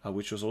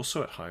 which was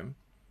also at home.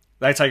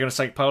 They take on a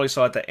St. Pauli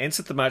side that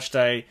entered the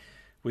matchday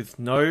with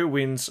no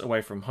wins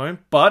away from home,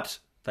 but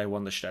they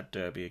won the Stadt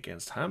Derby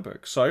against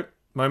Hamburg. So,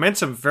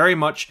 momentum very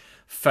much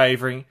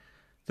favouring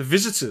the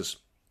visitors.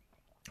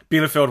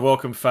 Bielefeld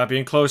welcomed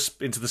Fabian Klos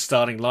into the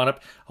starting lineup.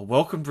 A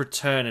welcomed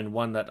return, and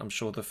one that I'm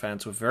sure the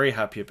fans were very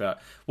happy about.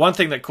 One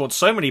thing that caught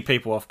so many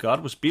people off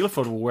guard was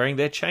Bielefeld were wearing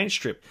their chain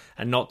strip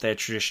and not their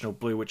traditional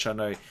blue, which I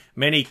know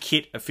many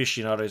kit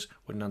aficionados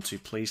were none too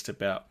pleased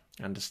about.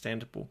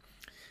 Understandable.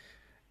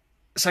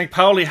 St.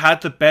 Pauli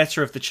had the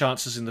better of the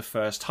chances in the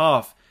first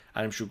half.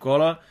 Adam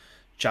Schugola,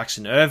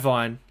 Jackson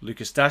Irvine,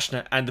 Lucas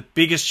Daschner, and the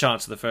biggest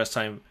chance of the first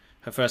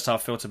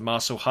half fell to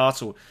Marcel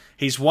Hartl.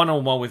 He's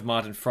one-on-one with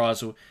Martin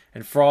Frazel,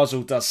 and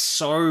Frazel does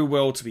so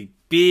well to be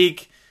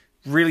big,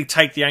 really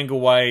take the angle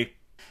away,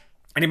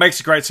 and he makes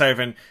a great save.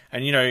 And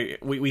you know,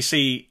 we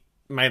see,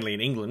 mainly in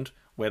England,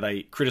 where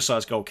they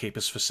criticise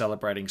goalkeepers for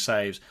celebrating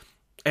saves.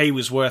 He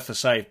was worth a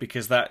save,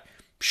 because that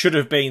should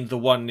have been the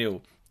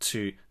 1-0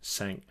 to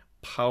St.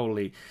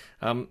 Pauli.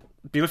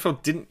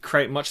 Bielefeld didn't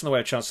create much in the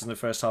way of chances in the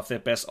first half. Their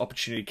best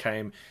opportunity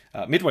came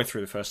midway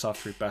through the first half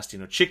through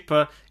Bastian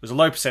Ochikpa. It was a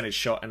low percentage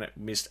shot and it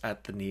missed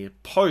at the near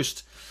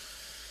post.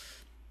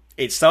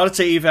 It started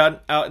to eve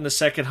out in the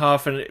second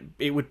half, and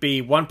it would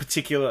be one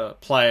particular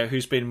player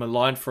who's been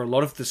maligned for a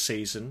lot of the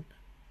season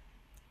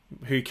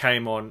who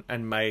came on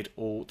and made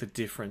all the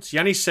difference.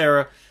 Yanni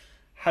Serra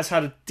has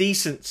had a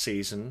decent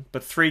season,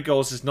 but 3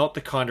 goals is not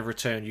the kind of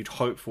return you'd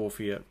hope for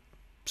your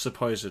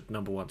supposed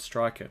number 1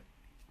 striker.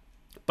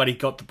 But he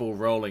got the ball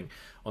rolling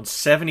on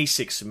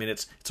 76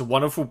 minutes. It's a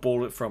wonderful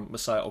ball from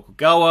Masaya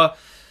Okugawa.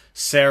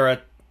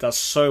 Serra does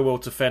so well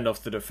to fend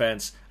off the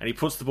defence, and he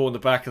puts the ball in the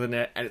back of the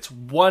net, and it's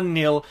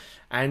 1-0,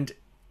 and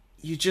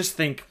you just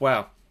think,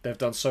 wow, they've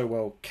done so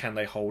well, can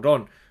they hold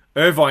on?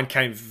 Irvine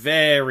came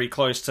very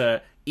close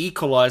to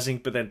equalising,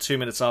 but then 2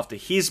 minutes after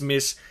his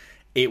miss,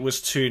 it was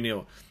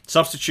 2-0.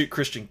 Substitute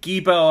Christian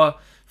Giebauer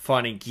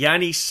finding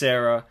Yanni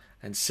Serra,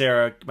 and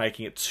Serra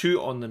making it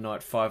 2 on the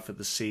night, 5 for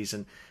the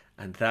season.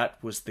 And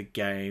that was the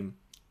game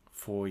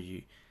for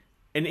you.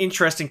 An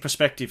interesting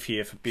perspective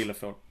here for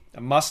Bielefeld.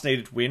 A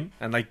must-needed win,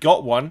 and they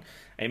got one.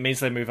 It means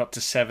they move up to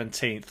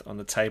 17th on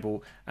the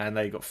table, and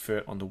they got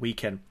Fürth on the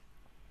weekend.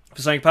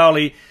 For St.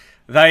 Pauli,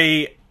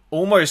 they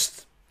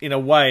almost, in a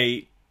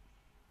way,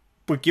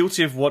 were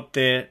guilty of what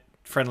their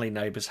friendly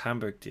neighbours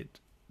Hamburg did.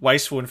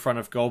 Wasteful in front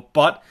of goal,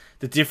 but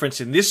the difference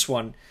in this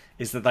one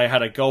is that they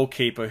had a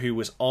goalkeeper who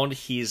was on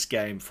his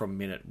game from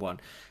minute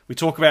 1. We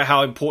talk about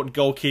how important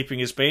goalkeeping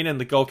has been, and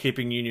the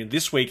goalkeeping union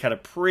this week had a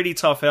pretty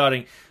tough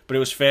outing, but it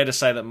was fair to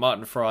say that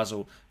Martin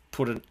Frazel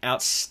put an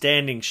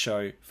outstanding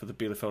show for the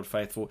Bielefeld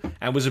faithful,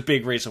 and was a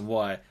big reason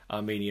why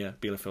Arminia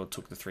Bielefeld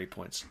took the 3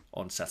 points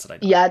on Saturday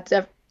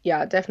night.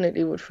 Yeah,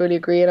 definitely would fully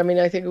agree. And I mean,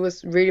 I think it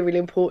was really, really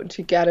important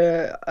to get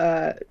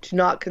to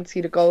not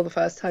concede a goal the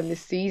first time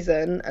this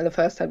season, and the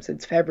first time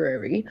since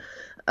February.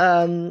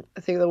 I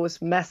think that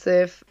was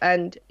massive,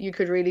 and you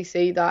could really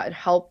see that it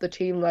helped the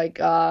team. Like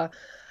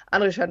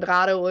Andres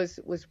Andrade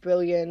was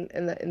brilliant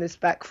in this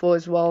back four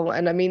as well.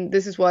 And I mean,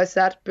 this is what I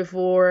said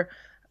before.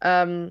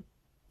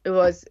 It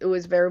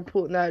was very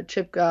important that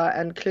Chipka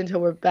and Clinton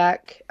were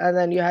back, and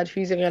then you had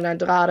Huizinga and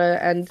Andrade,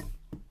 and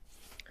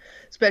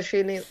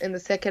especially in the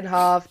second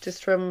half,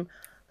 just from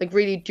like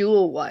really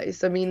duel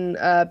wise. I mean,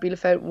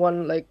 Bielefeld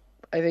won like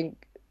I think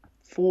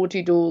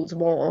 40 duels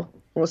more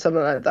or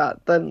something like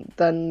that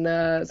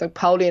than St.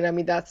 Pauli, and I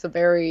mean that's a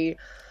very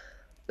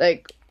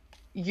like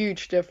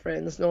huge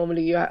difference.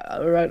 Normally you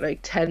have around like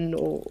 10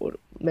 or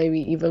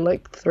maybe even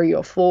like 3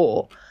 or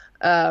 4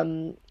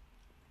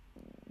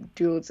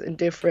 duels in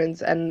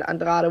difference, and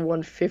Andrade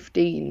won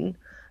 15.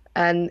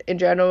 And in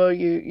general,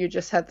 you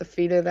just had the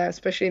feeling that,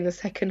 especially in the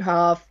second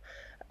half,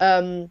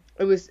 it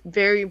was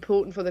very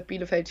important for the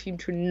Bielefeld team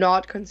to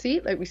not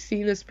concede. Like we've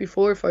seen this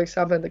before, for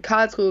example, in the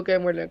Karlsruhe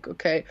game, we're like,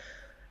 okay,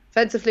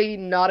 offensively,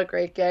 not a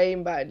great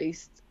game, but at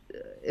least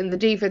in the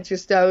defense, you're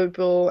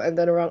stable, and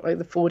then around like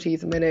the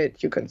 40th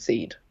minute, you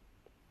concede.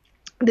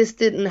 This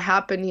didn't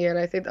happen here, and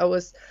I think that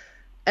was,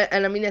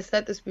 and I mean, I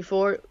said this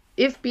before,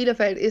 if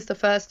Bielefeld is the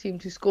first team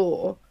to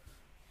score,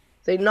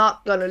 they're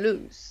not going to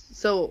lose.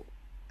 So,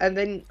 and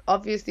then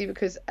obviously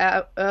because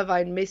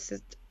Irvine missed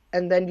it,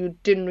 and then you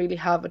didn't really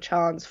have a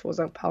chance for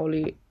St.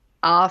 Pauli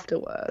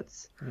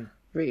afterwards,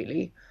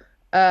 really.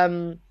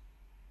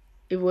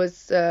 It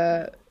was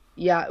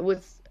it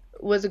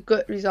was a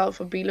good result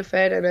for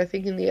Bielefeld, and I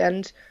think in the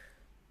end,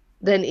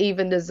 then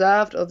even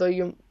deserved.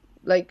 Although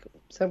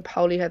St.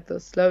 Pauli had the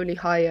slowly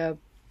higher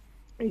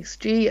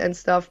XG and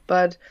stuff,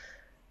 but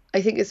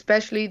I think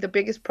especially the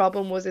biggest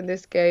problem was in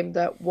this game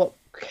that what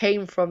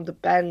came from the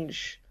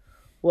bench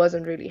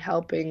wasn't really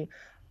helping.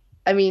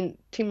 I mean,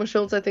 Timo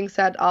Schulz, I think,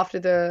 said after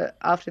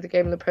the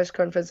game in the press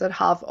conference that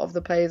half of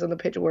the players on the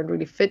pitch weren't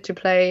really fit to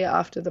play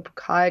after the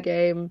Pokal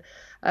game.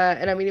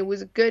 And I mean, it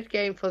was a good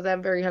game for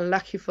them, very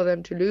unlucky for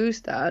them to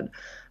lose that.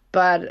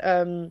 But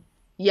I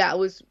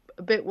was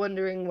a bit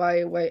wondering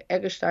why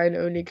Eggestein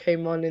only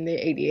came on in the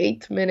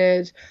 88th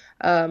minute.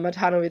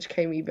 Matanovic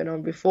came even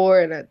on before,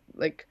 and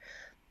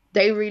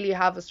they really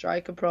have a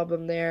striker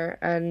problem there.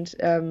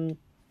 And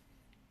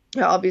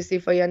obviously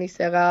for Yanni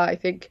Serra, I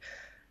think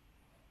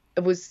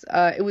it was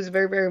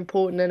very, very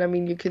important. And I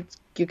mean, you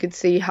could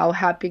see how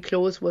happy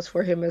Klose was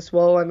for him as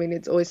well. I mean,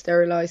 it's always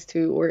stereotyped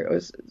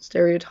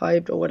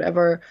or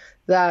whatever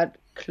that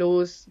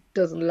Klose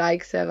doesn't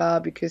like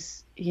Serra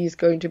because he's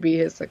going to be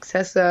his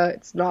successor.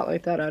 It's not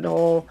like that at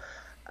all.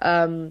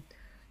 And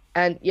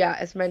yeah,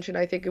 as mentioned,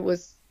 I think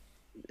this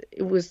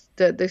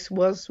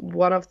was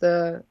one of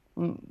the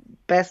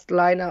best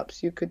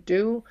lineups you could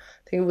do.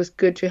 I think it was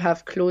good to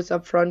have Klose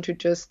up front to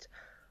just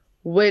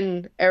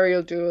win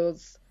aerial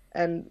duels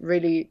and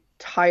really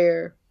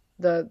tire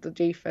the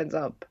defense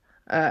up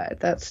at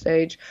that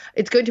stage.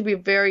 It's going to be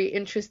very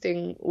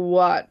interesting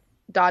what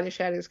Daniel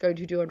Shannon is going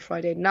to do on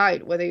Friday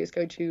night, whether he's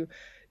going to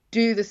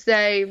do the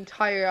same,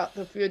 tire out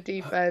the field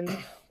defense,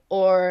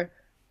 or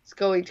it's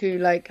going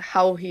to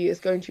how he is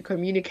going to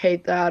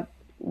communicate that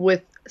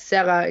with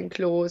Serra and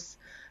Klose.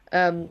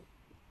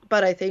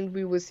 But I think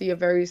we will see a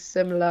very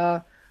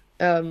similar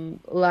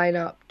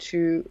lineup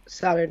to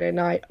Saturday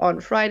night. On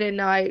Friday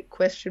night,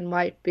 question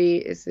might be,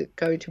 is it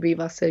going to be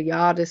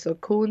Vassiliadis or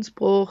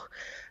Koensbruch?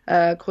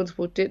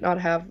 Koensbruch did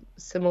not have a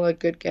similar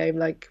good game,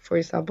 like, for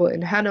example,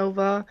 in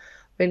Hanover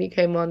when he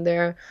came on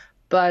there.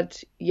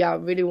 But yeah,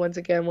 really once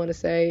again want to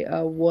say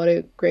what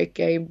a great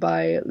game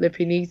by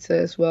Lipinitsa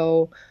as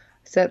well. I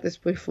said this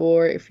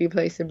before, if he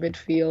plays in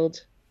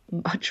midfield,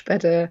 much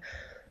better.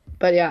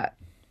 But yeah,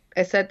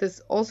 I said this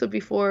also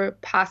before,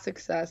 pass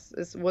success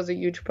was a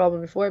huge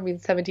problem before. I mean,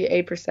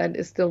 78%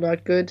 is still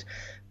not good,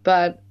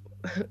 but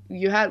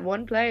you had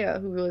one player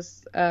who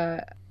was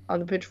on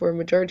the pitch for a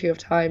majority of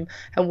time,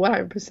 and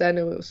 100%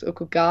 it was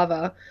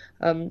Okugawa.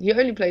 He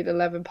only played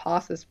 11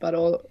 passes, but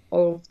all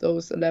of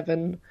those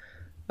 11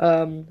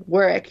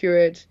 were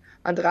accurate.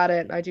 Andrade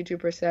at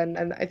 92%,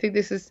 and I think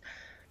this is,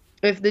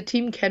 if the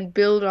team can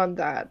build on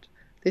that,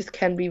 this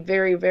can be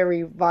very,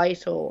 very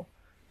vital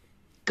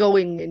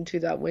going into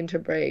that winter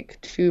break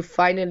to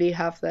finally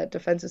have that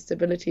defensive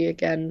stability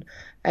again.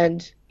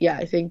 And yeah,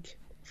 I think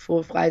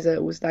for Freiser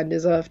it was then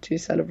deserved to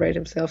celebrate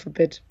himself a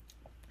bit.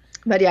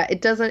 But yeah,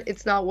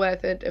 it's not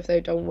worth it if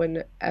they don't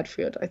win at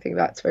Fürth. I think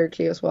that's very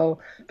clear as well,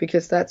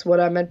 because that's what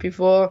I meant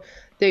before.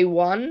 They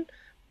won,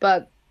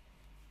 but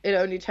it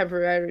only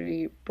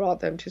temporarily brought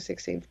them to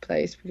 16th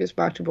place because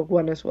Magdeburg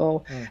won as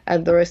well.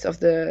 And the rest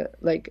of the,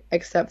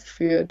 except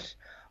Fürth,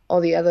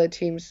 all the other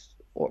teams,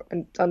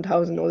 and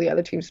Sandhausen, all the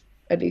other teams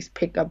at least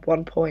picked up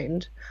 1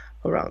 point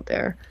around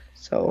there.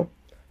 So,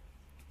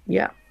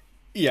 yeah.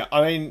 Yeah,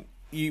 I mean,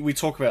 we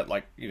talk about,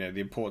 the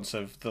importance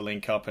of the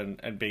link-up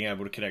and being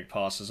able to connect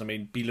passes. I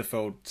mean,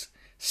 Bielefeld's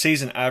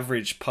season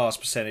average pass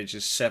percentage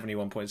is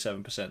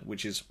 71.7%,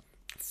 which is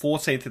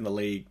 14th in the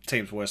league.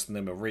 Teams worse than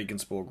them are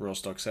Regensburg,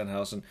 Rostock,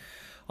 Sandhausen,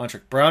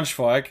 Eintracht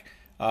Braunschweig.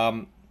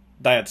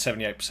 They had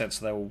 78%,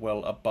 so they were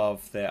well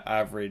above their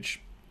average.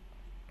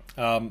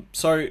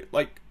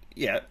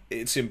 Yeah,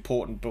 it's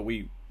important, but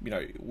we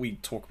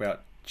talk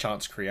about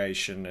chance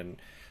creation,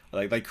 and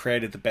they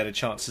created the better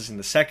chances in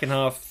the second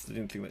half.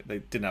 They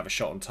didn't have a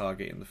shot on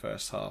target in the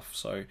first half.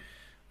 So,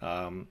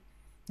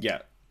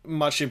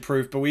 much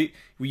improved. But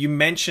you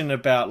mentioned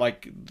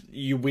about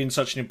you win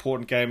such an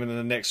important game, and then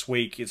the next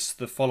week it's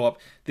the follow up.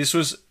 This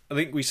was, I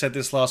think we said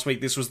this last week,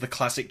 this was the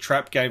classic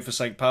trap game for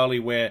St. Pauli,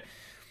 where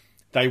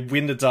they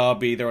win the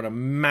derby, they're on a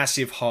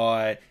massive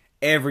high.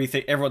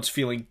 Everyone's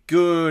feeling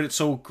good. It's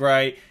all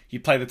great. You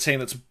play the team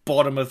that's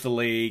bottom of the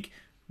league.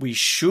 We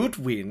should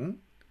win,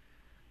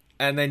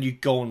 and then you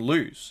go and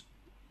lose.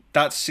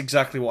 That's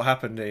exactly what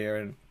happened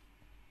here,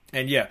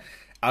 and yeah,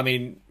 I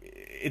mean,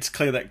 it's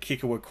clear that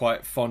Kicker were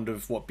quite fond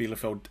of what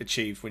Bielefeld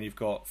achieved when you've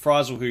got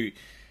Freisel, who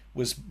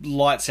was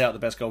lights out, the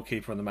best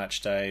goalkeeper on the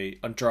match day,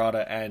 Andrade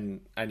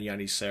and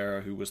Yanni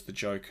Serra, who was the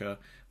joker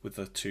with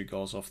the 2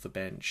 goals off the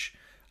bench.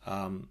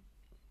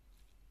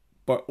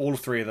 But all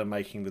 3 of them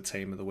making the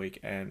team of the week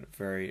and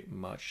very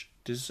much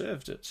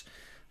deserved it.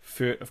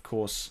 Fürth, of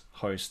course,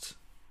 host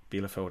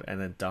Bielefeld, and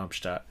then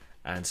Darmstadt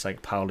and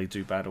St. Pauli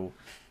do battle.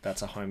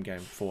 That's a home game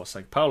for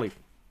St. Pauli.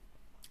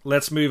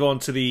 Let's move on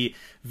to the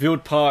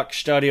Wildpark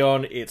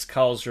Stadion. It's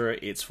Karlsruhe.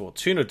 It's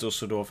Fortuna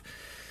Düsseldorf.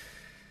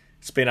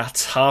 It's been a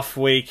tough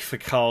week for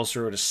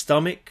Karlsruhe to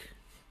stomach.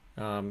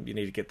 You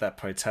need to get that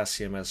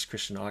potassium, as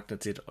Christian Eichner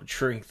did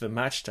during the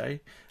match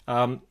day.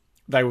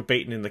 They were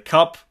beaten in the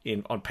cup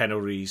on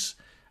penalties,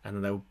 and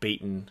then they were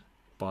beaten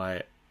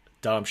by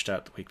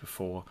Darmstadt the week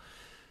before.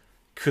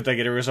 Could they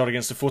get a result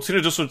against the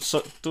Fortuna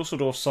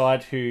Dusseldorf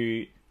side,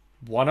 who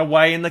won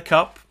away in the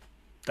cup?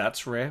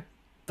 That's rare.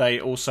 They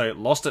also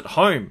lost at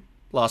home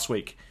last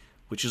week,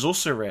 which is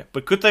also rare.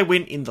 But could they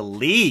win in the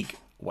league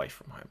away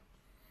from home?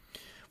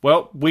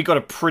 Well, we got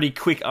a pretty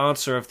quick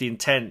answer of the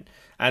intent,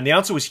 and the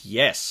answer was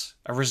yes.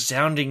 A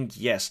resounding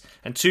yes.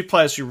 And two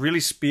players who really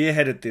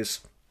spearheaded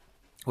this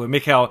were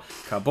Mikhail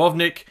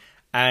Karbovnik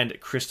and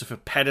Christopher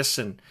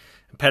Pedersen.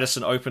 And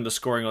Pedersen opened the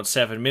scoring on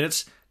 7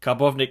 minutes.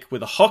 Karbovnik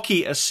with a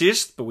hockey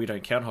assist, but we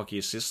don't count hockey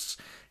assists.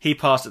 He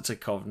passed it to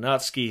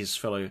Kovnatski, his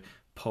fellow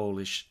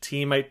Polish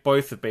teammate.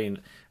 Both have been,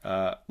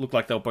 look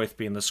like they'll both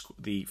be in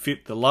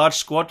the large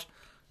squad,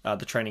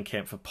 the training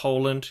camp for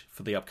Poland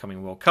for the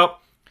upcoming World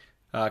Cup.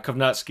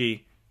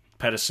 Kovnatski,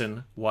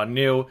 Pedersen,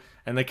 1-0.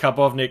 And then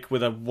Karbovnik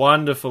with a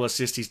wonderful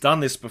assist. He's done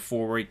this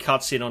before where he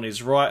cuts in on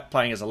his right,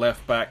 playing as a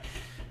left back,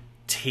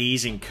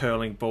 teasing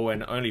curling ball,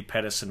 and only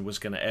Pedersen was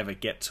going to ever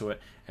get to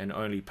it, and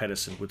only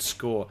Pedersen would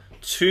score.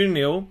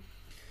 2-0.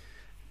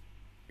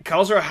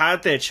 Karlsruhe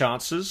had their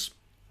chances.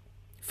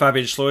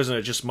 Fabian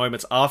Schleusner just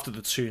moments after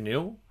the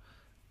 2-0.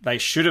 They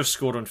should have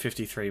scored on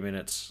 53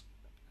 minutes.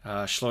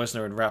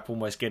 Schleusner and Rapp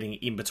almost getting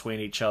in between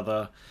each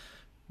other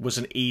was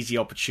an easy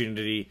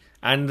opportunity.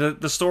 And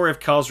the story of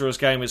Karlsruhe's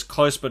game is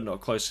close but not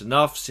close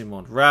enough.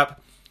 Simon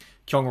Rapp,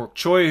 Kyung-Ruk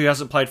Choi, who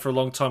hasn't played for a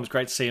long time, it's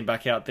great to see him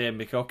back out there.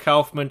 Mikhail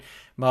Kaufmann,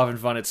 Marvin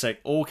Vanitsek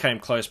all came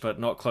close, but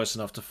not close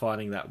enough to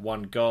finding that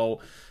one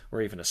goal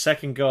or even a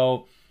second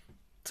goal.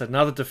 It's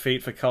another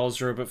defeat for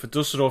Karlsruhe, but for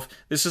Dusseldorf,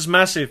 this is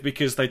massive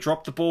because they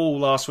dropped the ball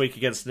last week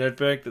against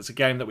Nürnberg. That's a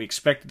game that we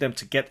expected them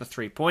to get the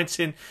 3 points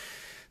in.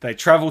 They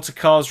travelled to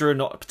Karlsruhe,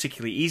 not a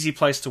particularly easy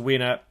place to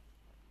win at.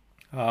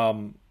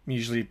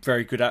 Usually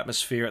very good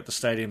atmosphere at the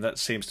stadium that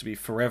seems to be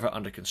forever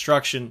under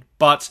construction.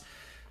 But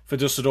for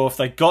Dusseldorf,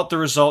 they got the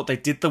result. They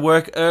did the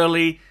work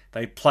early.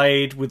 They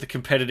played with the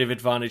competitive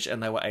advantage,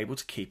 and they were able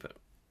to keep it.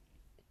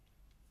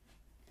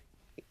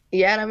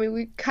 Yeah, and I mean,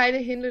 we kind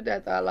of hinted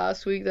at that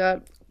last week,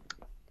 that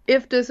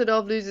if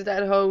Düsseldorf loses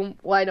at home,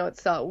 why not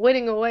start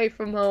winning away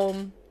from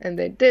home? And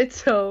they did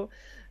so.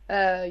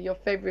 Your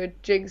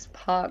favorite Jinx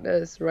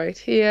partners right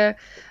here.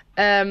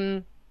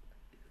 I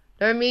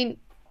mean,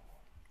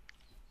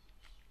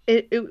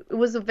 it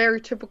was a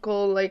very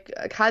typical, like,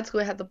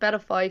 Karlsruhe had the better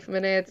 5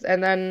 minutes,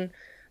 and then,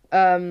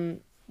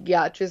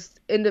 just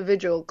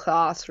individual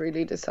class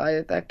really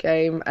decided that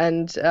game.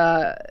 And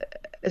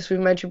as we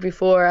mentioned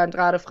before,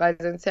 Andrade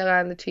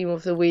Frei-Sensera and the team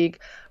of the week,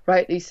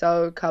 rightly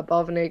so.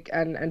 Karbovnik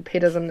and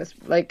Pedersen is,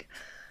 like,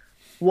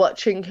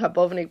 watching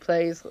Karbovnik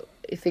play is,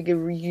 I think,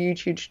 a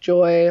huge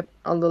joy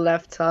on the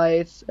left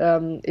side.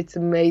 It's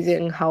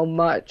amazing how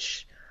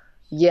much,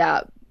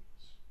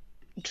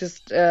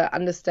 just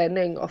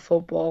understanding of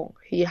football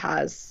he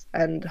has,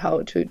 and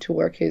how to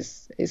work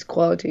his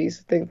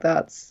qualities. I think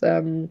that's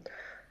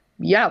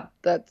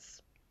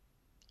that's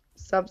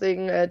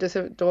something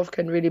Düsseldorf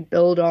can really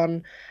build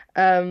on.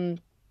 It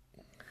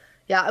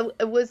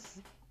was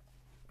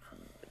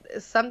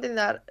something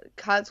that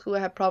Karlsruhe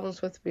had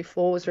problems with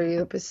before, was really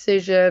the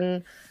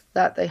precision,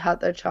 that they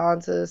had their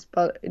chances,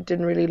 but it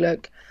didn't really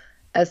look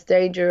as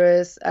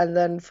dangerous. And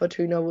then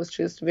Fortuna was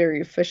just very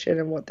efficient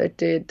in what they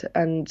did,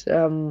 and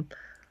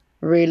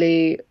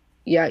really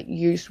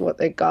used what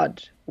they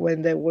got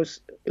when it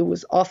was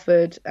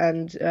offered.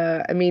 And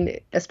I mean,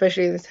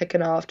 especially in the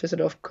second half,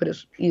 Düsseldorf could have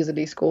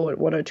easily scored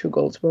 1 or 2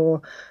 goals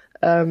more.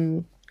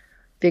 I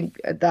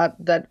think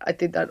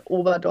that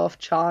Oberdorf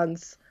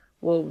chance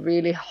will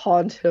really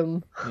haunt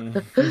him.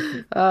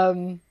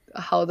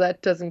 How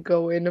that doesn't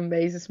go in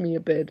amazes me a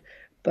bit.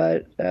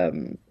 But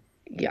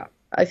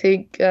I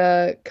think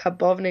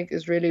Karbovnik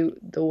is really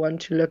the one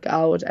to look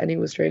out, and he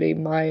was really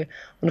one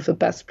of the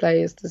best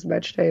players this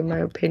match day, in my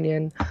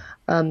opinion.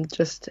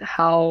 Just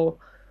how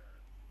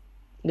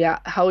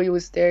he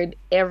was there in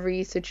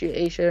every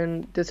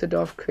situation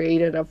Düsseldorf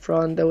created up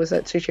front. There was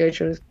that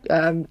situation with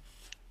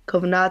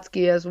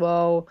Kovnatski as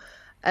well,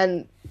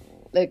 and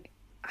like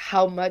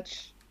how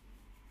much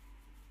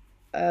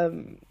how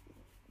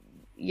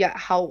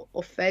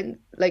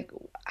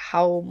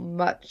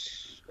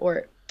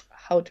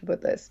to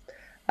put this,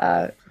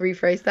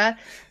 rephrase that,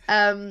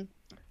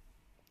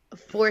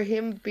 for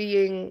him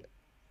being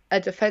a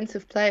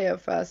defensive player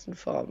first and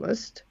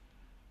foremost,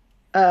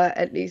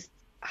 at least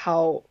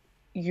how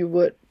you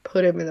would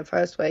put him in the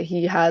first way.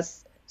 He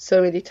has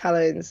so many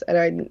talents, and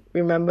I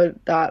remember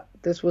that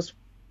he was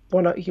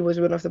one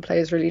of the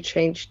players really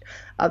changed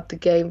up the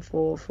game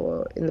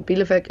for in the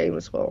Bielefeld game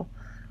as well.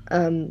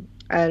 I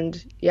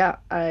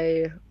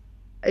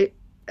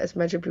as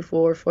mentioned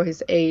before, for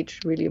his age,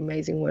 really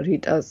amazing what he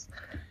does,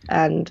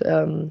 and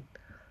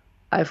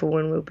I for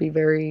one will be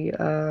very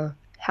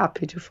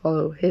happy to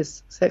follow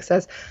his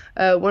success.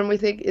 When we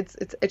think it's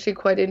actually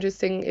quite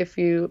interesting if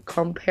you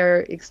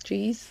compare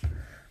XGs.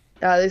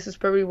 this is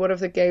probably one of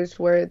the games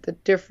where the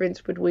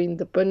difference between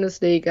the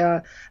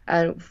Bundesliga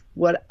and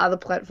what other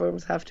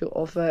platforms have to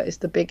offer is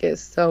the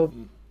biggest. So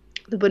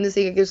the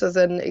Bundesliga gives us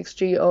an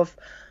XG of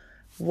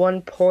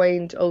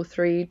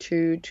 1.03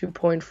 to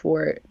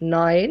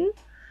 2.49,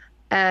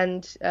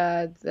 and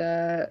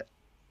the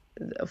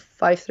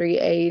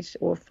 538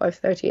 or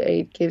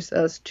 538 gives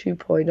us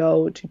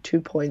 2.0 to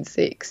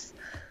 2.6.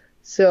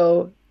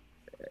 So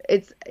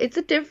it's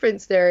a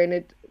difference there, and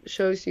it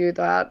shows you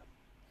that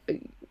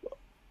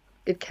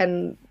you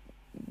can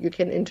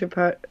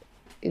interpret.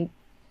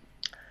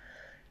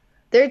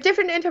 There are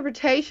different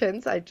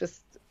interpretations. I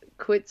just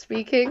quit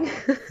speaking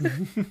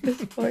at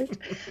this point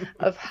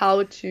of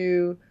how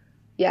to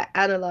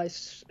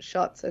analyze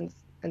shots and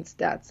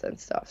stats and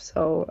stuff.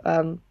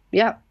 So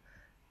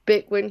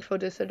big win for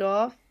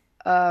Düsseldorf.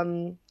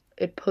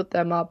 It put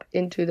them up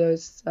into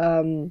those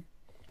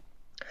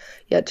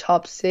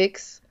top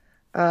 6,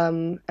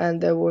 and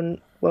they were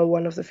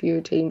one of the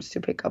few teams to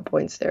pick up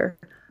points there,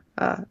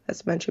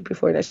 as mentioned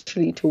before, and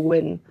actually to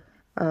win.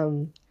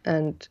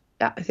 And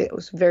I think it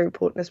was very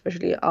important,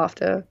 especially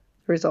after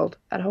the result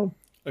at home.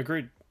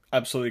 Agreed.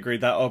 Absolutely agreed.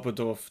 That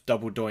Oberdorf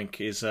double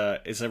doink is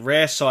a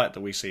rare sight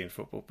that we see in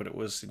football, but it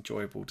was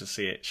enjoyable to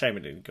see it. Shame it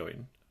didn't go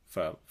in.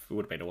 It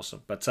would have been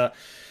awesome. But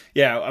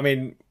I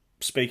mean,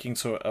 speaking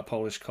to a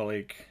Polish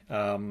colleague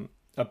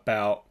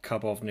about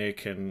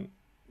Karbownik, and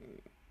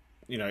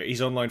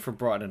he's on loan from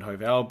Brighton and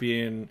Hove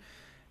Albion.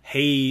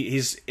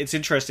 It's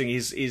interesting.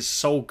 His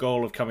sole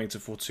goal of coming to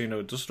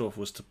Fortuna Düsseldorf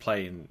was to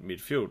play in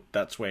midfield.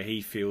 That's where he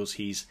feels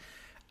he's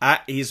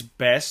at his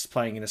best,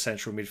 playing in a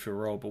central midfield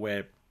role, but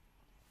where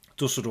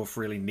Düsseldorf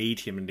really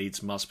need him and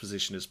needs must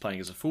position is playing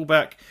as a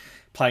fullback,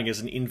 playing as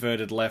an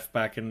inverted left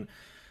back. And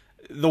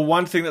the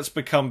one thing that's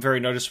become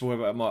very noticeable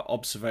about my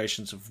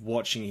observations of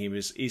watching him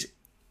is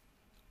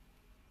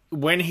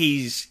when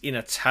he's in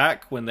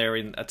attack, when they're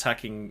in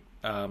attacking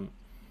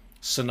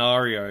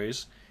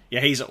scenarios,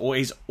 he's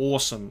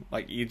awesome.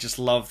 Like, you just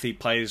love he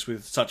plays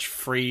with such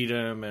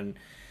freedom, and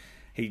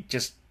he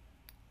just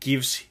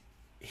gives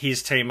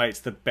his teammates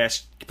the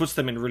best, puts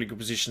them in really good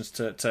positions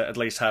to at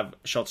least have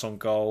shots on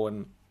goal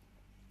and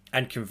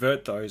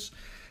convert those.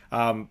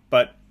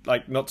 But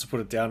like, not to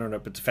put it down on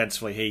it, but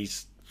defensively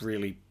he's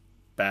really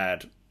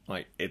bad.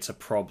 Like, it's a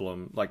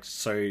problem. Like,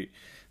 so,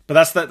 but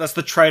that's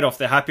the trade-off.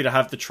 They're happy to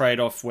have the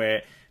trade-off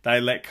where they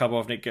let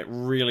Karbownik get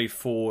really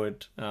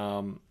forward,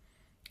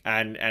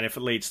 and if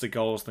it leads to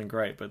goals, then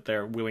great. But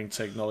they're willing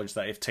to acknowledge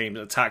that if teams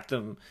attack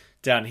them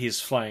down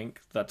his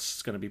flank,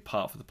 that's going to be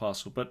part of the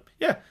parcel. But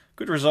yeah,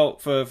 good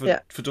result for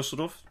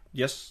Düsseldorf.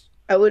 Yes.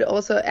 I would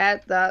also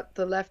add that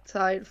the left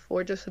side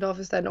for Düsseldorf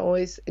is then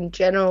always, in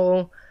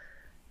general,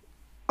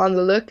 on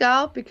the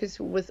lookout, because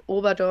with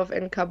Oberdorf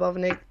and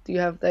Karbownik, you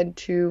have then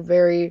two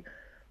very,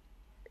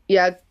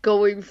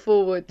 going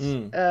forward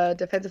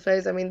defensive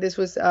players. I mean, this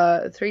was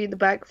 3 in the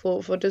back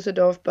for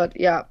Düsseldorf, but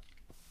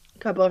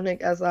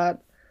Karbownik as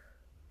that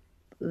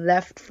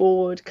left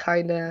forward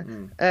kind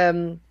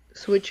of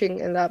switching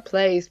in that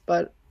place,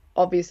 but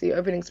obviously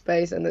opening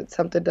space, and it's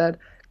something that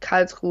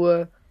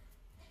Karlsruhe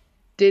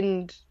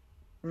didn't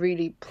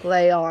really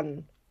play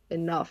on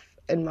enough,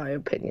 in my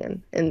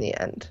opinion, in the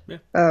end.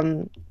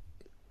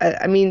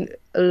 I mean,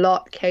 a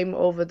lot came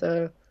over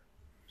the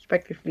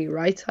respectively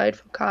right side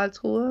for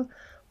Karlsruhe,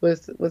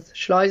 with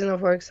Schleusener,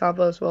 for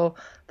example, as well,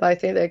 but I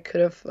think they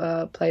could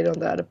have played on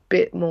that a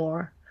bit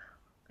more.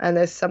 And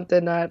there's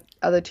something that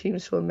other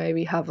teams will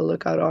maybe have a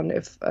look out on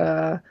if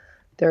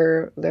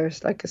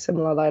there's like a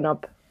similar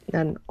lineup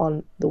than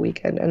on the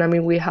weekend. And I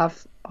mean, we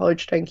have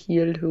Holstein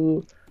Kiel,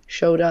 who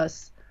showed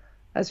us,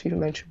 as we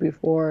mentioned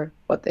before,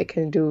 what they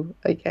can do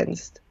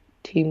against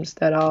teams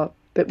that are a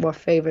bit more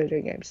favored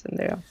in games than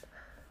they are.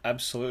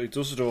 Absolutely.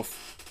 Düsseldorf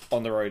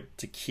on the road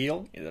to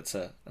Kiel. That's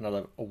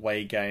another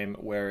away game,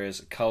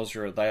 whereas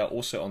Karlsruhe, they are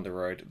also on the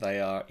road. They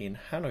are in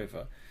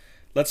Hanover.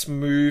 Let's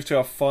move to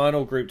our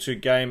final Group 2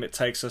 game. It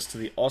takes us to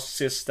the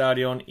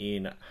Ostseestadion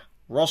in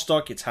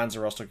Rostock. It's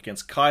Hansa Rostock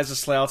against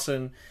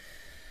Kaiserslautern.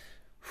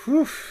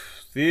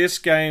 This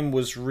game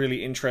was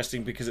really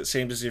interesting because it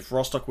seemed as if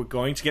Rostock were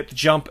going to get the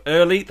jump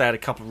early. They had a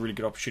couple of really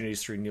good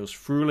opportunities through Niels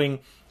Fruling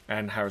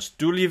and Haris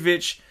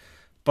Duljevic.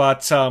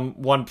 But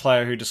one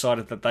player who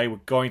decided that they were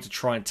going to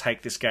try and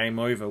take this game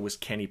over was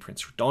Kenny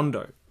Prince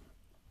Redondo.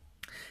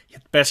 He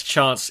had the best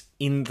chance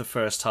in the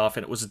first half,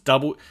 and it was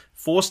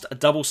forced a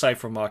double save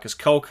from Marcus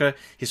Kolke.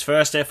 His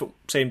first effort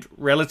seemed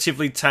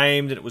relatively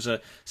tamed, and it was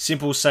a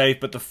simple save,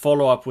 but the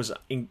follow-up was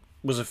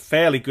a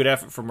fairly good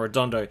effort from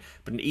Redondo,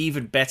 but an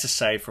even better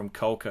save from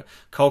Kolke.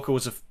 Kolke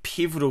was a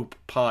pivotal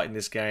part in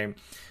this game,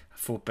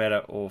 for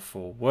better or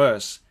for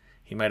worse.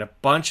 He made a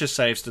bunch of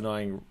saves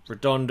denying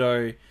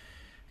Redondo,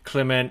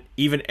 Clement,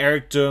 even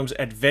Eric Durm's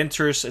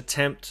adventurous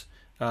attempt,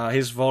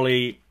 his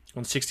volley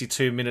on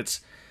 62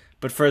 minutes.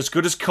 But for as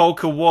good as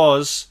Kolke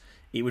was,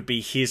 it would be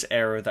his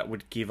error that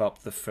would give up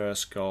the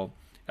first goal.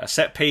 A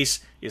set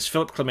piece is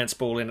Philip Clement's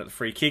ball in at the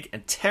free kick,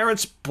 and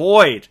Terence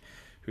Boyd,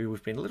 who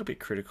we've been a little bit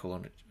critical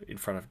on in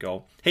front of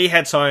goal, he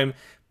heads home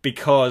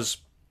because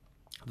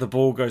The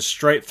ball goes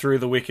straight through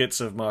the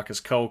wickets of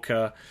Marcus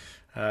Kolka.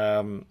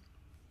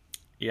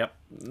 Yep,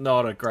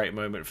 not a great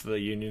moment for the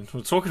Union.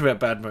 We're talking about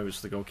bad moments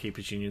for the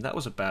Goalkeepers Union. That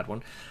was a bad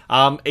one.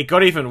 It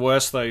got even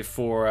worse, though,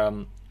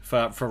 for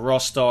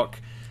Rostock,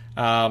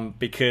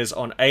 because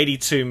on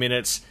 82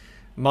 minutes,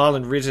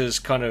 Marlon Ritter's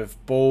kind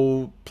of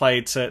ball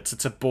played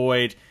to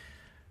Boyd.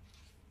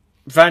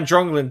 Van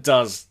Drongelen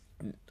does,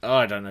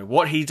 I don't know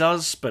what he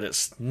does, but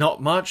it's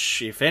not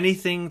much. If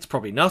anything, it's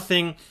probably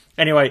nothing.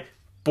 Anyway,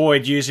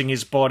 Boyd using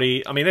his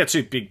body. I mean, they're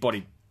two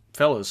big-bodied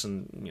fellas,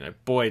 and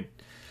Boyd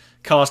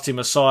cast him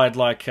aside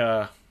like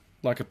a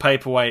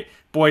paperweight.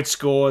 Boyd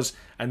scores,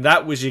 and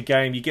that was your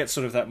game. You get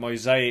sort of that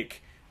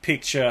mosaic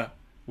picture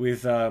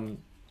with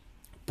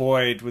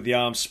Boyd with the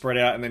arms spread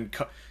out, and then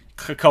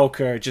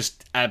Kolka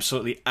just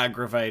absolutely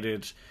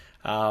aggravated.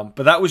 But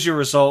that was your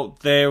result.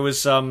 There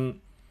was a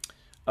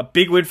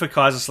big win for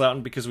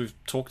Kaiserslautern because we've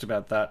talked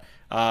about that.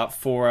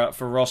 For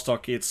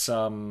Rostock, it's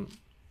 4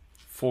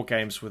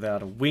 games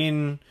without a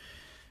win.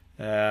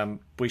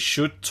 We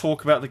should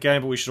talk about the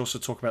game, but we should also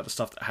talk about the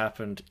stuff that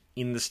happened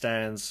in the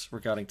stands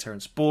regarding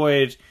Terence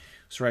Boyd. He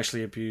was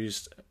racially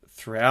abused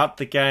throughout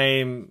the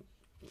game.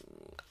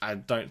 I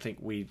don't think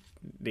we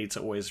need to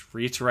always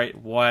reiterate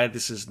why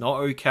this is not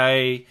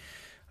okay.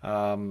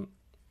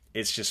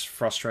 It's just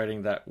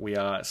frustrating that we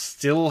are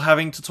still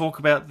having to talk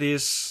about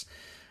this.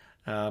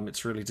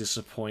 It's really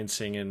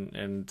disappointing,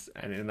 and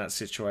in that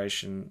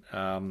situation,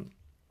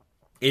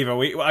 either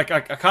I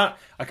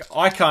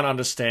can't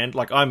understand.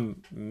 Like,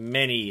 I'm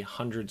many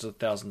hundreds of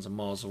thousands of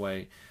miles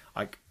away.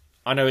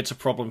 I know it's a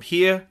problem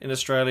here in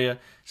Australia,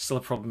 still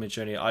a problem in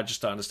Germany. I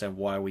just don't understand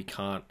why we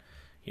can't,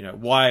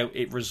 why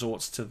it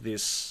resorts to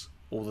this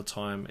all the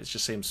time. It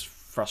just seems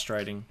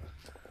frustrating.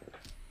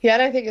 Yeah,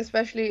 and I think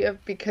especially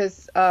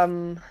because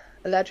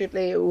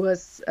allegedly it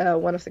was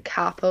one of the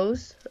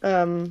capos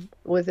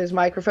with his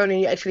microphone,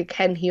 and you actually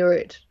can hear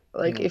it.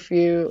 Like if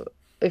you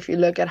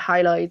look at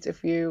highlights,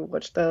 if you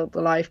watch the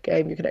live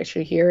game, you can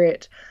actually hear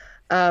it.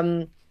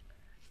 And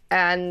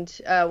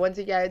once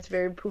again, it's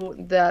very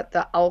important that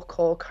the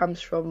alcohol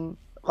comes from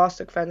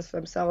Rostock fans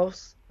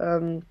themselves.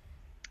 So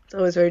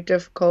it's very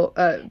difficult,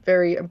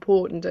 very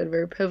important and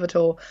very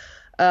pivotal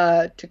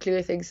to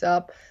clear things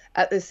up.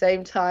 At the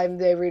same time,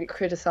 they really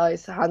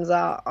criticized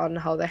Hansa on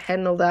how they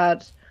handled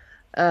that.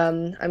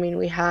 I mean,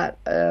 we had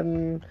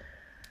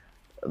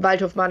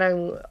Waldhof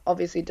Mannheim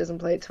obviously doesn't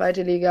play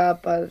Zweite Liga,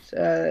 but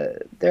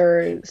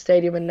their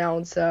stadium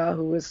announcer,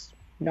 who was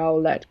now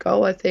let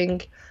go, I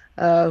think,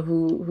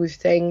 who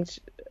thanked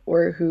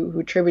or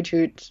who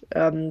tributed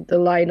the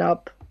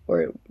lineup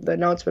or the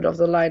announcement of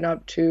the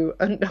lineup to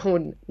a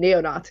known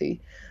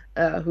neo-Nazi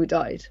who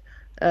died.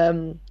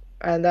 And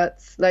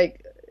that's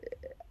like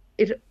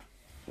it.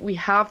 We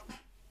have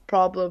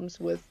problems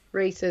with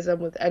racism,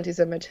 with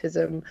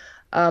anti-Semitism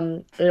in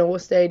all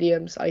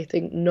stadiums. I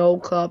think no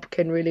club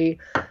can really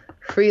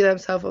free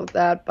themselves of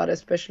that, but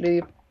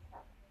especially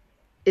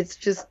it's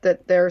just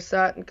that there are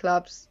certain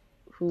clubs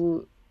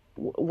who,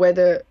 where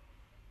the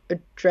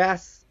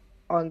address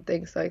on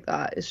things like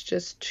that is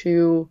just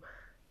too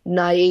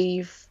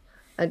naive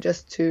and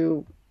just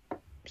too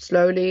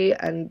slowly,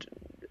 and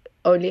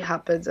only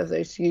happens if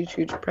there's huge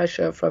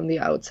pressure from the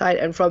outside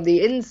and from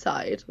the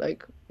inside,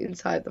 like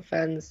inside the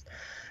fence.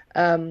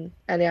 And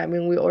yeah, I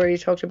mean, we already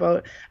talked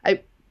about,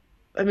 I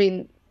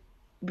mean,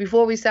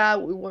 before we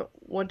start, we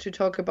want to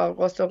talk about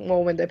Rostock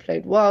more when they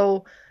played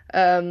well,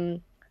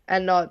 and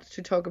not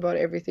to talk about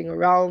everything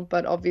around.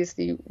 But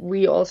obviously,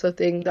 we also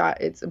think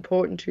that it's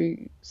important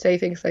to say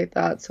things like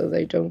that so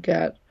they don't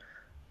get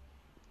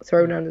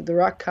thrown under the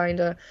rug,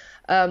 kind of.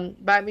 But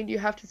I mean, you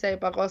have to say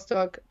about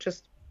Rostock,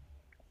 just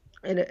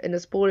in a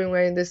sporting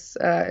way in this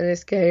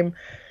game,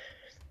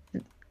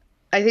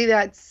 I think they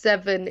had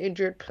 7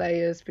 injured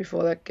players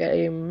before that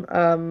game.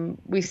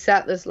 We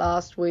said this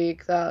last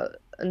week that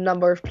a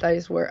number of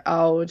players were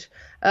out.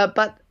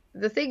 But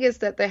the thing is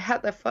that they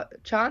had their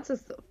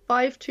chances,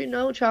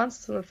 5-0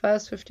 chances in the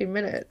first 15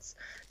 minutes.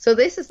 So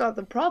this is not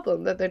the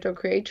problem, that they don't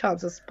create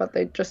chances, but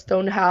they just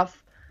don't have,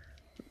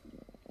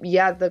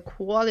 the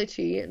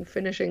quality in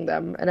finishing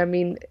them. And I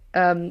mean,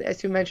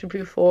 as you mentioned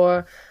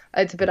before,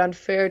 it's a bit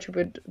unfair to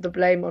put the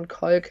blame on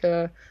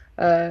Kolke.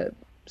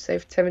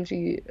 Saved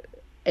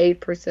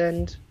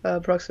 78%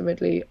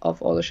 approximately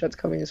of all the shots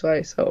coming his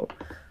way, so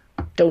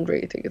don't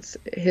really think it's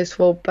his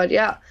fault. But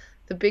yeah,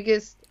 the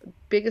biggest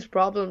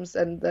problems,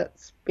 and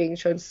that's being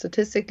shown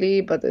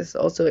statistically, but there's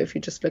also, if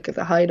you just look at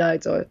the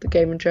highlights or the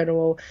game in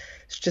general,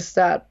 it's just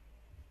that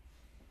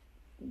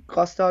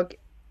Rostock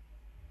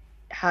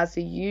has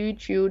a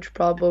huge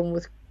problem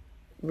with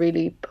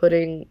really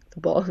putting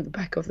the ball in the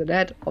back of the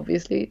net.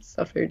 Obviously, it's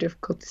not very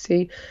difficult to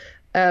see.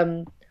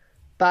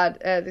 But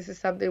this is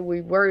something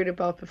we worried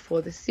about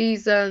before the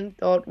season.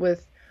 Thought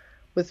with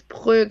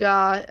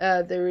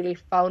Pröger, they really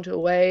found a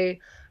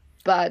way.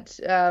 But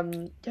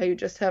you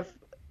just have,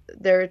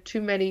 there are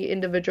too many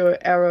individual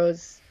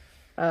errors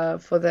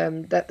for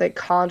them that they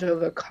can't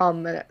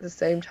overcome. And at the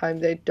same time,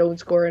 they don't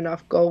score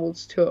enough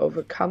goals to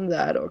overcome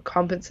that or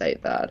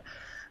compensate that.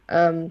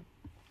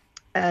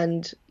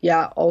 And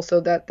yeah, also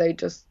that they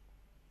just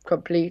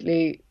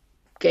completely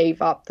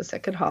gave up the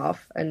second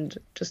half and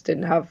just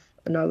didn't have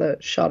another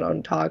shot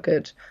on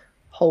target.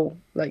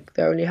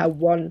 They only had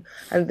one,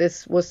 and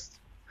this was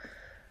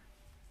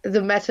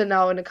the meta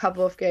now in a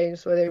couple of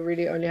games where they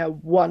really only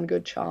have one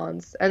good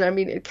chance. And I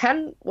mean, it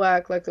can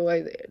work like the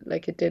way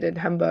like it did in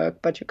Hamburg,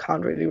 but you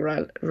can't really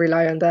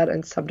rely on that.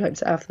 And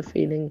sometimes I have the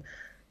feeling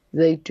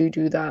they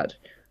do that.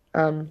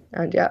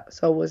 And yeah,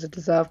 so it was a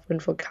deserved win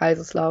for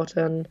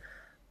Kaiserslautern.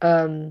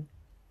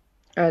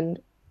 And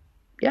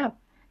yeah.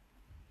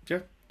 Yeah,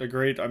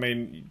 agreed. I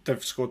mean,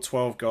 they've scored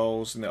 12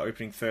 goals in their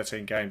opening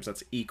 13 games.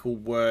 That's equal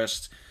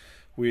worst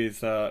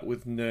with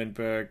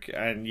Nuremberg.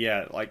 And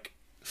yeah, like,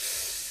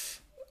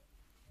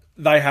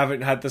 they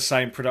haven't had the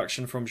same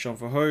production from Jean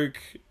Verhoek.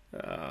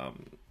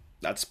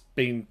 That's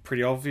been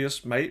pretty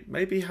obvious.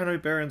 Maybe Hanno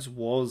Behrens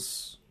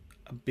was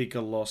a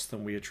bigger loss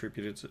than we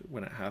attributed to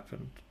when it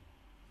happened.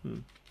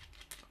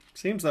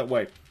 Seems that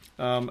way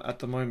at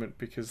the moment,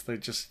 because they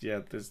just,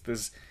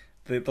 there's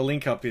the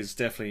link up is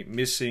definitely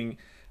missing.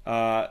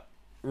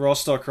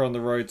 Rostock are on the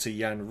road to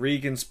Jan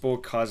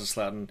Regensburg.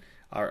 Kaiserslautern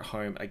are at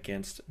home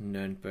against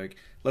Nuremberg.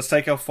 Let's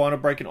take our final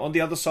break, and on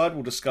the other side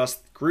we'll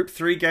discuss Group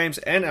 3 games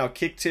and our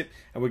kick tip,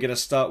 and we're going to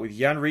start with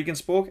Jan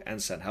Regensburg and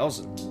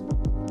Sandhausen.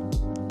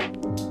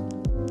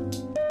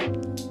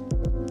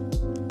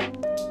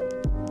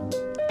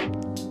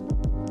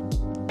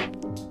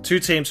 Two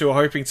teams who are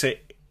hoping to,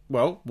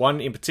 one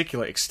in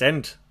particular,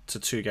 extend to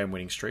 2-game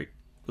winning streak.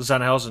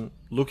 Sandhausen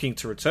looking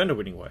to return to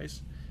winning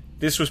ways.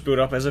 This was built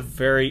up as a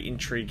very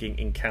intriguing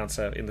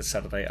encounter in the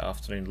Saturday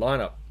afternoon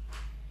lineup.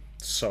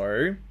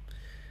 So,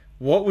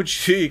 what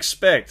would you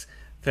expect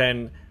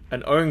than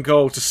an own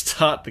goal to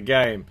start the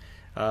game?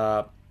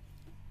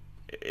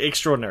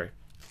 Extraordinary.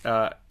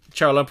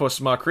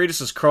 Charalampos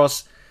Markridis'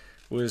 cross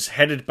was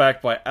headed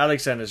back by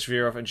Alexander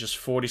Zverov, and just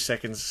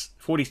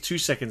 42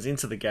 seconds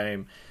into the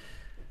game,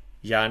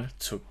 Jan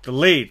took the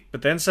lead.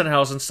 But then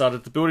Sandhausen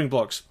started the building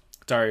blocks.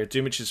 Dario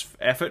Dumic's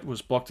effort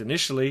was blocked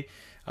initially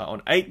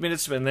on 8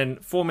 minutes, and then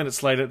 4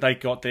 minutes later they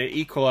got their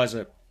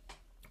equaliser.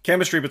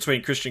 Chemistry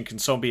between Christian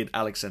Kinsombi and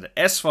Alexander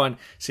Esfine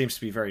seems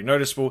to be very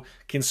noticeable.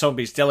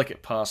 Kinsombi's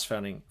delicate pass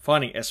finding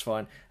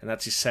Esfine, and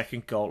that's his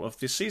second goal of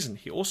this season.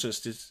 He also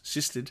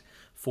assisted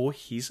for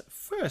his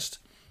first.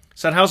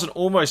 Sandhausen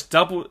almost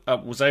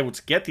was able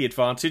to get the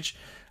advantage.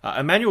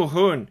 Emmanuel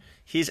Huhn,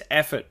 his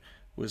effort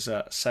was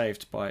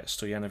saved by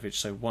Stojanovic,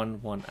 so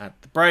 1-1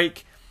 at the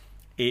break.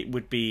 It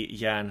would be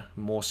Jan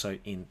more so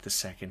in the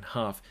second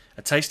half.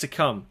 A taste to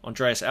come.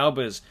 Andreas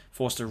Albers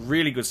forced a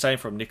really good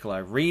save from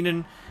Nikolai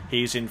Reinen.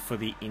 He's in for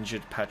the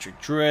injured Patrick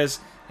Druez.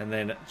 And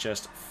then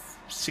just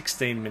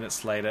 16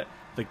 minutes later,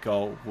 the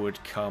goal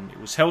would come. It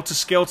was held to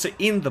skelter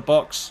in the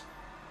box.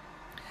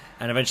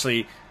 And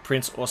eventually,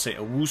 Prince Ose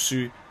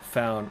Owusu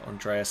found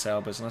Andreas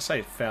Albers. And I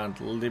say found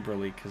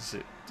liberally because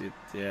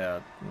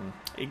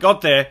it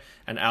got there.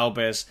 And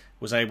Albers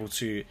was able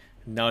to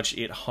nudge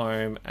it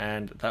home,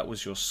 and that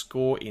was your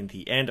score in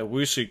the end.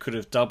 Owusu could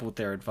have doubled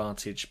their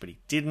advantage, but he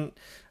didn't,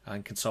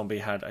 and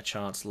Kinsombi had a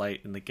chance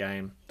late in the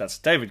game. That's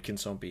David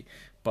Kinsombi,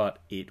 but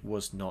it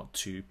was not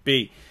to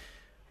be.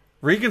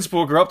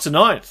 Regensburg are up to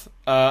 9th.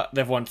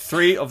 They've won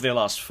 3 of their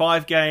last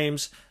 5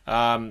 games,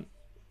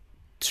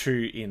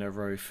 2 in a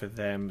row for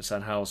them.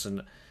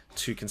 Sandhausen,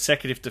 2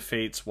 consecutive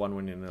defeats, 1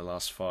 win in their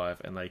last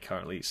 5, and they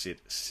currently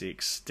sit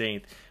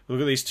 16th. We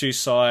look at these two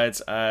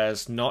sides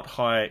as not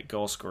high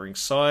goal-scoring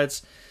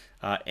sides.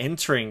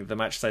 Entering the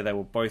match day, they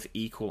were both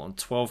equal on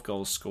 12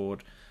 goals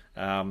scored.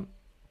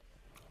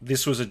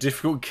 This was a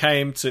difficult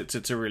game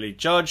to really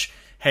judge.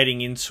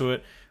 Heading into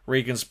it,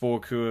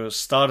 Regensburg, who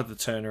started the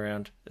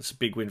turnaround, it's a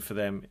big win for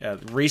them.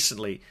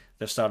 Recently,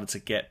 they've started to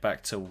get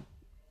back to,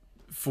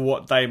 for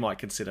what they might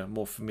consider,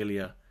 more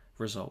familiar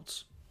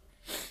results.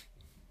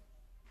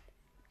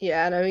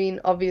 Yeah, and I mean,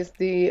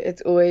 obviously,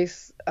 it's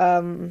always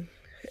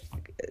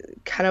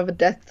kind of a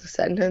death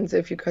sentence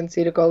if you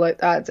concede a goal like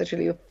that. It's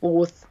actually the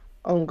 4th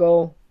own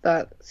goal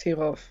that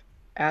Sirov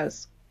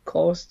has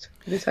caused,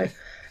 could you say?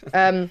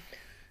 But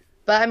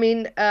I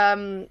mean,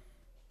 I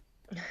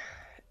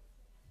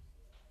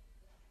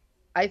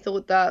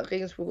thought that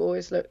Regensburg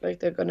always looked like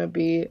they're going to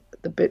be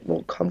the bit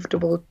more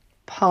comfortable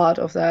part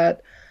of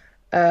that,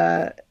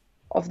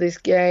 of this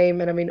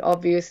game. And I mean,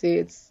 obviously,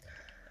 it's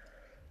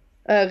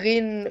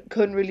Rien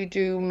couldn't really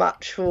do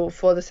much for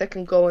the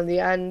second goal in the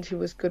end. He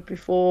was good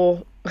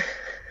before.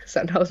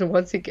 Sandhausen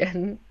once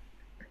again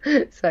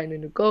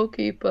signing a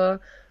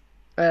goalkeeper.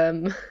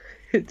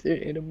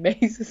 It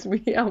amazes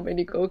me how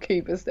many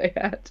goalkeepers they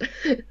had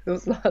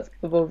those last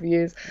couple of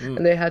years,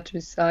 and they had to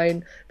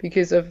sign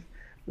because of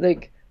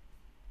like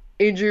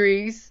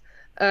injuries.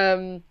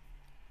 But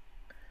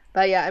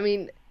yeah, I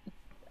mean,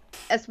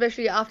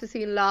 especially after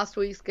seeing last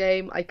week's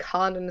game, I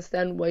can't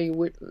understand why you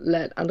would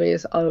let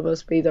Andreas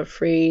Albers be the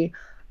free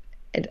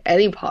in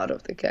any part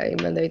of the game,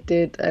 and they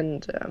did.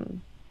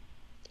 And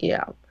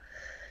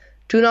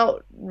do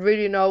not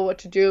really know what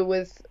to do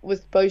with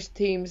both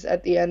teams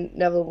at the end,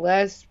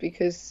 nevertheless,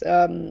 because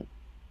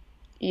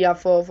yeah,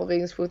 for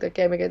Regensburg, that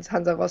game against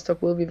Hansa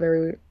Rostock will be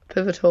very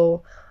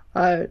pivotal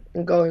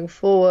in going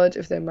forward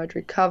if they might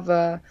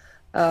recover.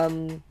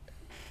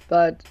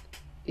 But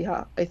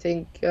yeah, I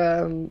think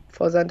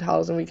for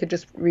Sandhausen, we could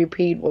just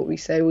repeat what we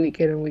say week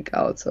in and week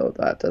out, so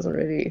that doesn't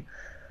really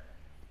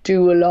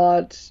do a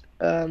lot.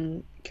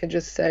 Can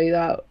just say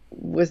that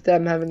with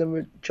them having the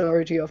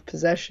majority of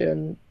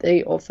possession,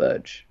 they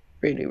offered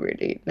really,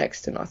 really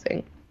next to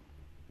nothing.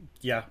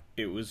 Yeah,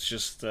 it was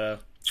just...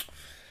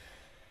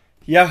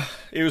 yeah,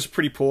 it was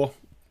pretty poor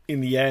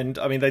in the end.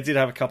 I mean, they did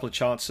have a couple of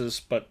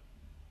chances, but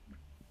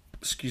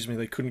excuse me,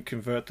 they couldn't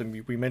convert them.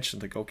 We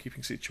mentioned the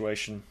goalkeeping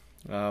situation.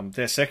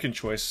 Their second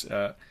choice,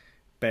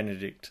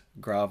 Benedikt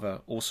Grave,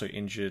 also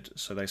injured,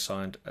 so they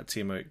signed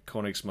Timo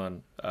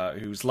Königsmann,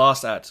 who was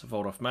last at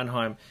Waldorf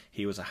Mannheim.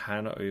 He was a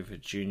Hanover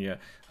junior.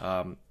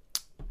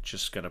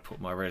 Just going to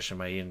put my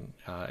resume in.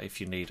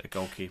 If you need a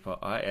goalkeeper,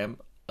 I am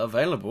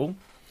available.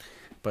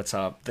 But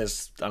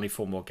there's only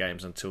 4 more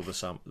games until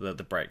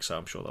the break, so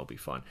I'm sure they'll be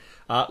fine.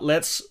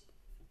 Let's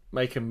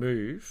make a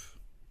move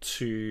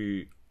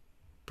to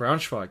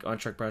Braunschweig.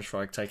 Eintracht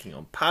Braunschweig taking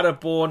on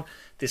Paderborn.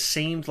 This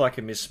seemed like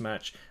a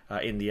mismatch.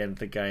 In the end,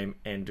 the game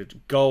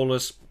ended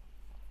goalless.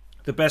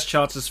 The best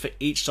chances for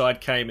each side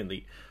came in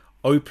the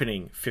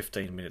opening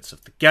 15 minutes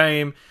of the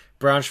game.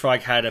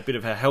 Braunschweig had a bit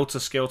of a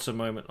helter-skelter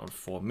moment on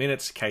 4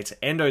 minutes. Keita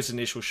Endo's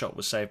initial shot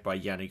was saved by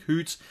Yannick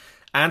Hoot.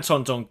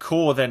 Anton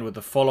Doncourt then with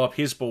the follow-up,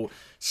 his ball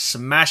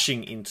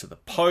smashing into the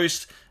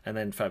post, and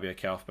then Fabio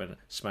Kaufmann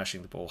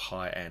smashing the ball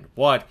high and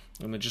wide.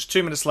 And then just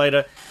 2 minutes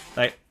later,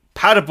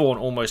 Paderborn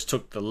almost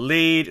took the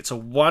lead. It's a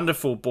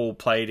wonderful ball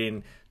played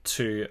in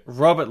to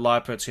Robert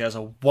Leipert, who has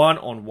a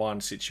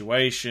one-on-one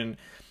situation.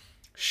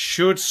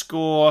 Should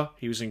score.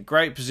 He was in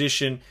great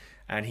position,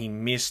 and he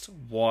missed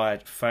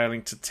wide,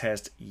 failing to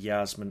test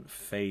Jasmin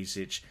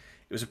Fezic.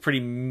 It was a pretty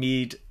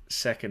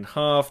mid-second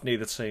half.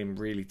 Neither team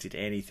really did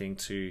anything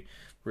to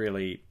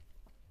really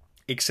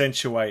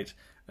accentuate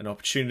an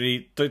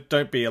opportunity.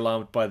 Don't be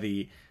alarmed by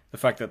the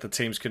fact that the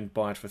teams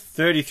combined for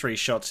 33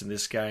 shots in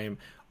this game.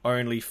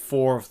 Only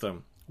 4 of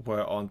them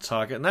were on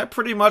target. And that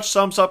pretty much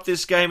sums up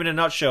this game in a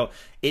nutshell.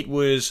 It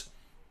was...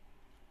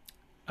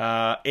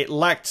 it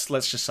lacked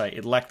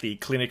the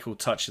clinical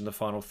touch in the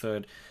final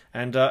third.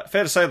 And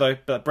fair to say, though,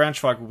 that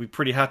Braunschweig will be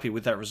pretty happy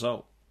with that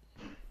result.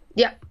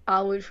 Yeah,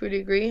 I would fully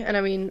agree. And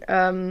I mean,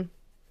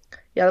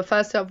 the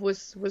first half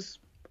was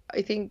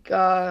I think,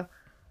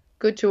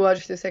 good to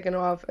watch. The second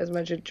half, as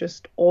mentioned,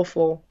 just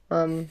awful.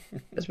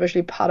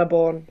 Especially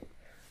Paderborn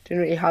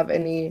didn't really have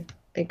any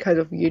kind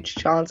of huge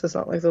chances,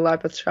 not like the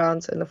Leipzig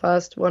chance in the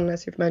first one,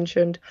 as you've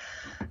mentioned.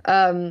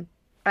 And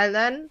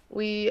then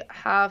we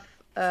have,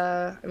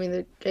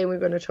 the game we're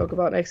going to talk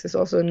about next is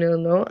also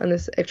 0-0, and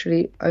it's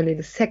actually only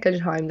the second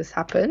time this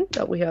happened,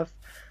 that we have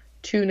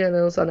 2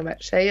 0-0s on a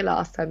match day.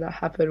 Last time that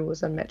happened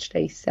was on match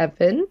day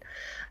 7.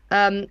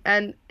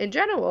 And in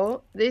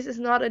general, this is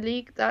not a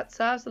league that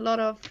serves a lot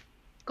of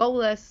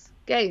goalless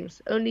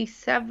games. Only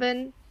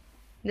 7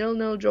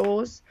 0-0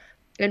 draws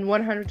in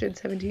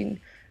 117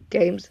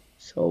 games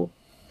so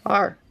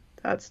far.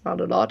 That's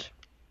not a lot.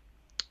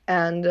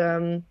 And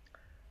for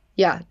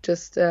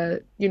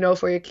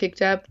your kick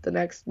tab, the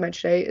next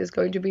match day is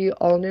going to be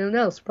all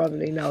 0-0s,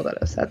 probably, now that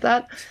I've said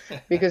that,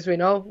 because we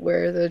know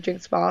we're the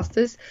Jinx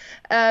Masters.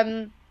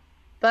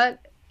 But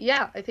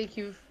yeah, I think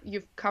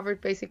you've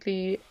covered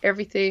basically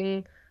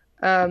everything.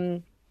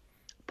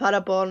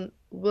 Paderborn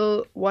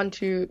will want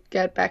to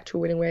get back to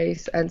winning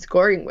ways and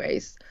scoring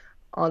ways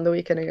on the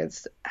weekend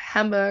against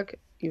Hamburg.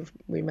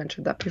 We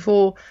mentioned that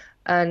before.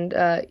 And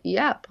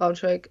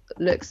Braunschweig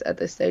looks at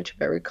this stage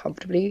very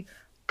comfortably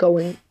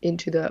going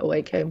into the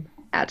away game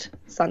at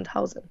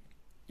Sandhausen.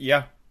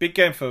 Yeah, big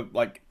games for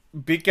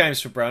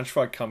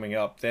Braunschweig coming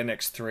up. Their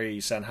next 3,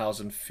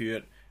 Sandhausen,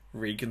 Fürth,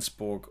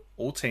 Regensburg,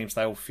 all teams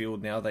they will feel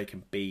now they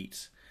can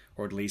beat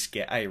or at least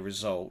get a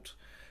result.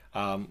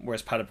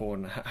 Whereas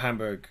Paderborn,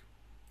 Hamburg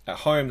at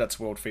home, that's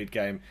a World Feed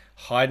game.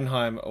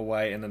 Heidenheim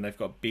away, and then they've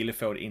got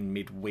Bielefeld in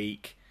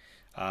midweek.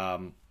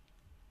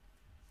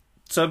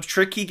 Some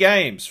tricky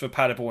games for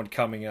Paderborn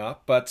coming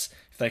up, but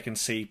if they can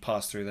see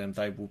past through them,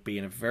 they will be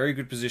in a very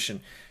good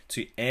position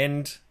to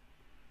end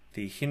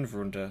the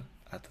Hinrunde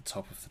at the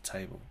top of the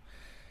table.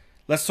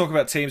 Let's talk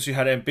about teams who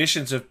had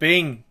ambitions of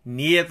being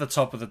near the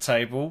top of the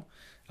table.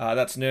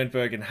 That's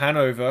Nuremberg and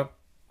Hanover.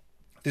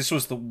 This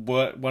was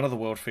one of the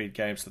World Feed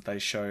games that they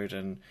showed,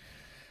 and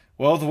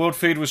well, the World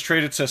Feed was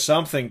treated to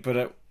something, but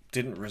it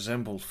didn't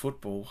resemble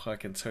football, I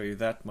can tell you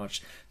that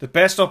much. The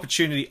best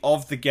opportunity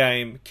of the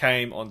game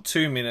came on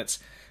 2 minutes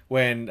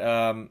when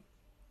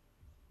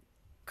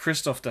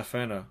Christoph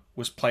Daferner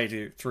was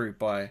played through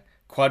by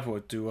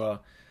Quadwo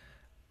Dua.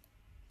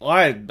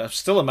 I'm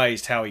still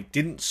amazed how he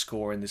didn't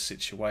score in this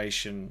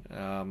situation.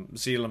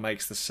 Zieler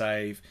makes the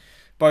save.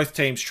 Both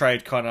teams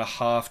trade kind of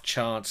half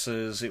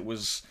chances. It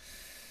was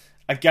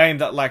a game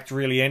that lacked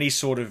really any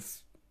sort of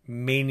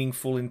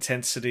meaningful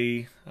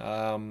intensity.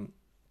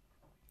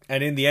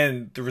 And in the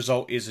end, the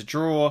result is a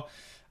draw.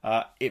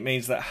 It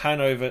means that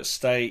Hanover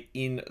stay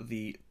in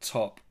the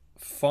top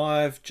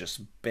 5,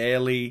 just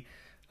barely.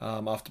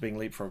 after being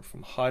leapfrogged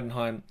from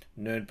Heidenheim.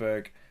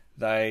 Nuremberg,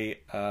 they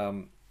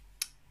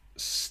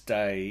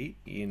stay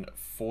in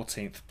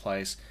 14th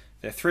place.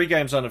 They're 3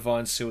 games under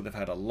Weinziel. They've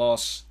had a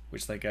loss,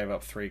 which they gave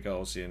up 3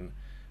 goals in,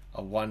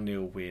 a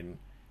 1-0 win,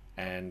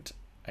 and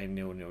a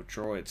 0-0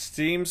 draw. It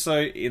seems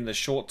though in the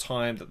short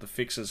time that the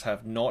fixes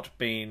have not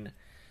been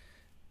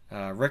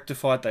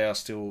rectified, they are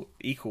still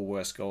equal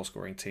worst goal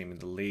scoring team in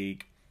the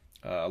league,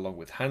 along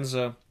with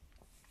Hansa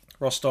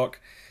Rostock.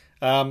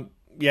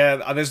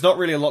 There's not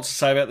really a lot to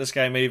say about this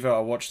game either. I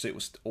watched it. It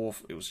was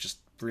awful. It was just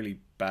really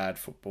bad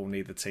football.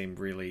 Neither team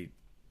really.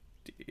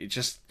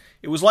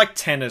 It was like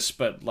tennis,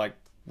 but like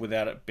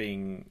without it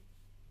being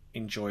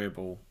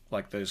enjoyable,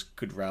 like those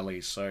good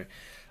rallies. So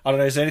I don't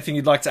know. Is there anything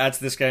you'd like to add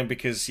to this game?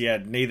 Because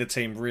neither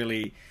team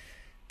really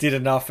did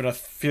enough, and I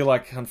feel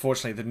like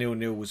unfortunately the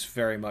 0-0 was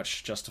very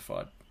much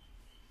justified.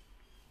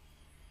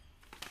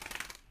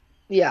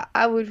 Yeah,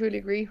 I would really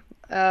agree.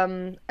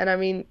 And I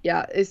mean,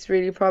 it's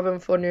really a problem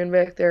for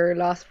Nuremberg. They're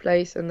last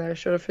place in the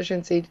shot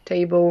efficiency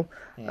table,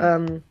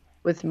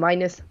 with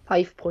minus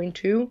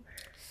 5.2.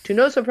 To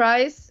no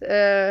surprise,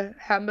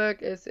 Hamburg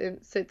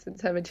sits in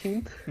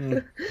 17th.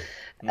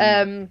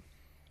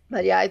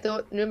 But I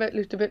thought Nuremberg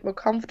looked a bit more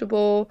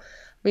comfortable. I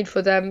mean,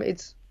 for them,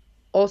 it's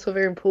also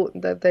very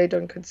important that they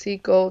don't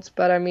concede goals.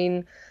 But I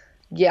mean,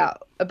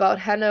 about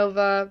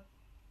Hanover,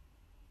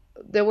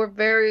 they were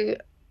very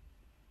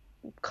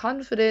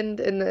confident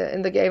in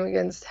the game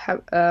against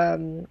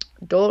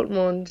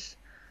Dortmund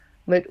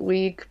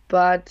midweek,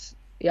 but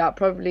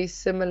probably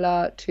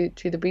similar to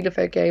the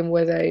Bielefeld game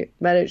where they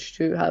managed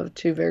to have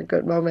 2 very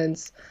good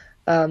moments.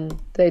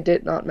 They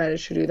did not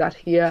manage to do that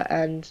here,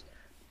 and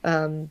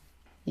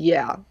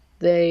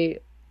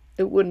it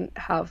wouldn't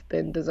have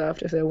been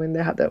deserved if they win.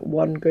 They had that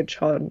one good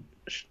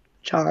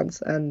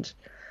chance, and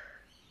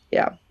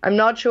I'm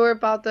not sure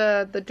about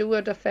the duo,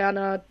 the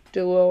Ferner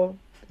duo,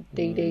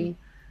 DD.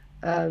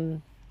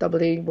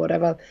 Double E,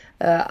 whatever,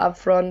 up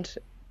front,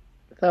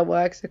 that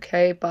works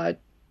okay, but I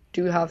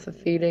do have the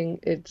feeling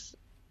it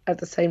at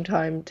the same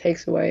time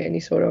takes away any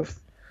sort of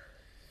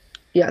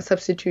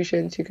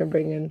substitutions you can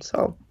bring in.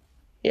 So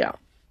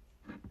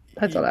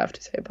that's all I have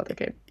to say about the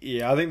game.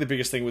 I think the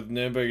biggest thing with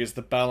Nuremberg is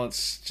the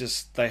balance.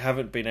 Just they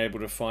haven't been able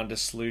to find a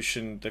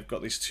solution. They've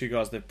got these 2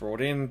 guys they've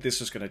brought in. This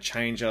is going to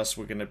change us.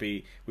 We're going to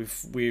be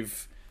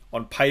we've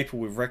on paper,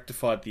 we've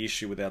rectified the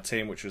issue with our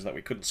team, which was that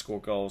we couldn't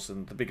score goals.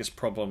 And the biggest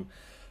problem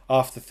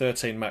after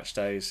 13 match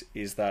days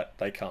is that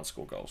they can't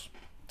score goals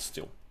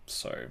still.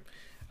 So,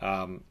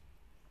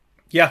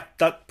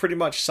 that pretty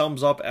much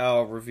sums up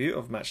our review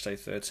of match day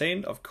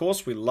 13. Of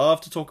course, we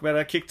love to talk about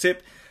our kick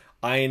tip.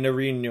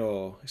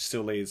 Einarino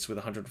still leads with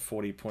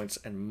 140 points,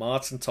 and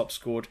Martin top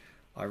scored,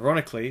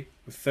 ironically,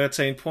 with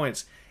 13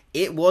 points.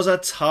 It was a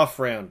tough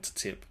round to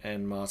tip,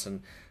 and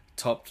Martin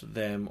topped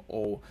them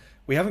all.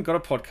 We haven't got a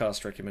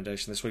podcast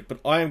recommendation this week, but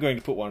I am going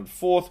to put one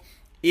forth.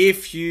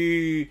 If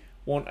you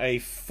want a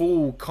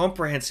full,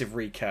 comprehensive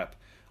recap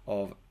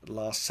of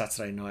last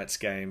Saturday night's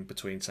game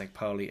between St.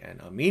 Pauli and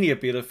Arminia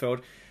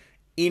Bielefeld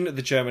in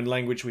the German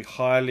language, we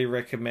highly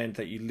recommend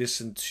that you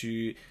listen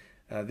to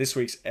this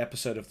week's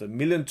episode of the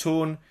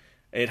Millanton.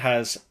 It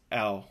has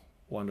our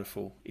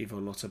wonderful Ivo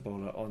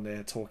Lotterboller on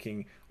there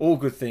talking all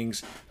good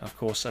things, of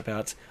course,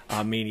 about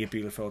Arminia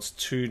Bielefeld's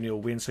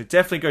 2-0 win. So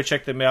definitely go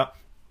check them out.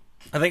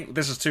 I think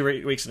this is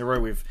 2 weeks in a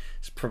row we've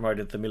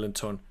promoted the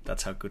Millanton.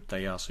 That's how good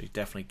they are. So you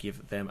definitely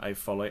give them a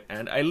follow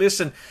and a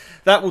listen.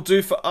 That will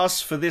do for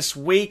us for this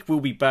week. We'll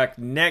be back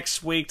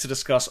next week to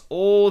discuss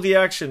all the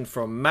action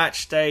from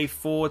match day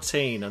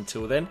 14.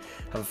 Until then,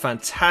 have a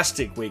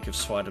fantastic week of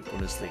Zweite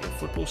Bundesliga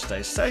football.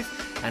 Stay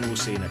safe, and we'll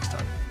see you next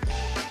time.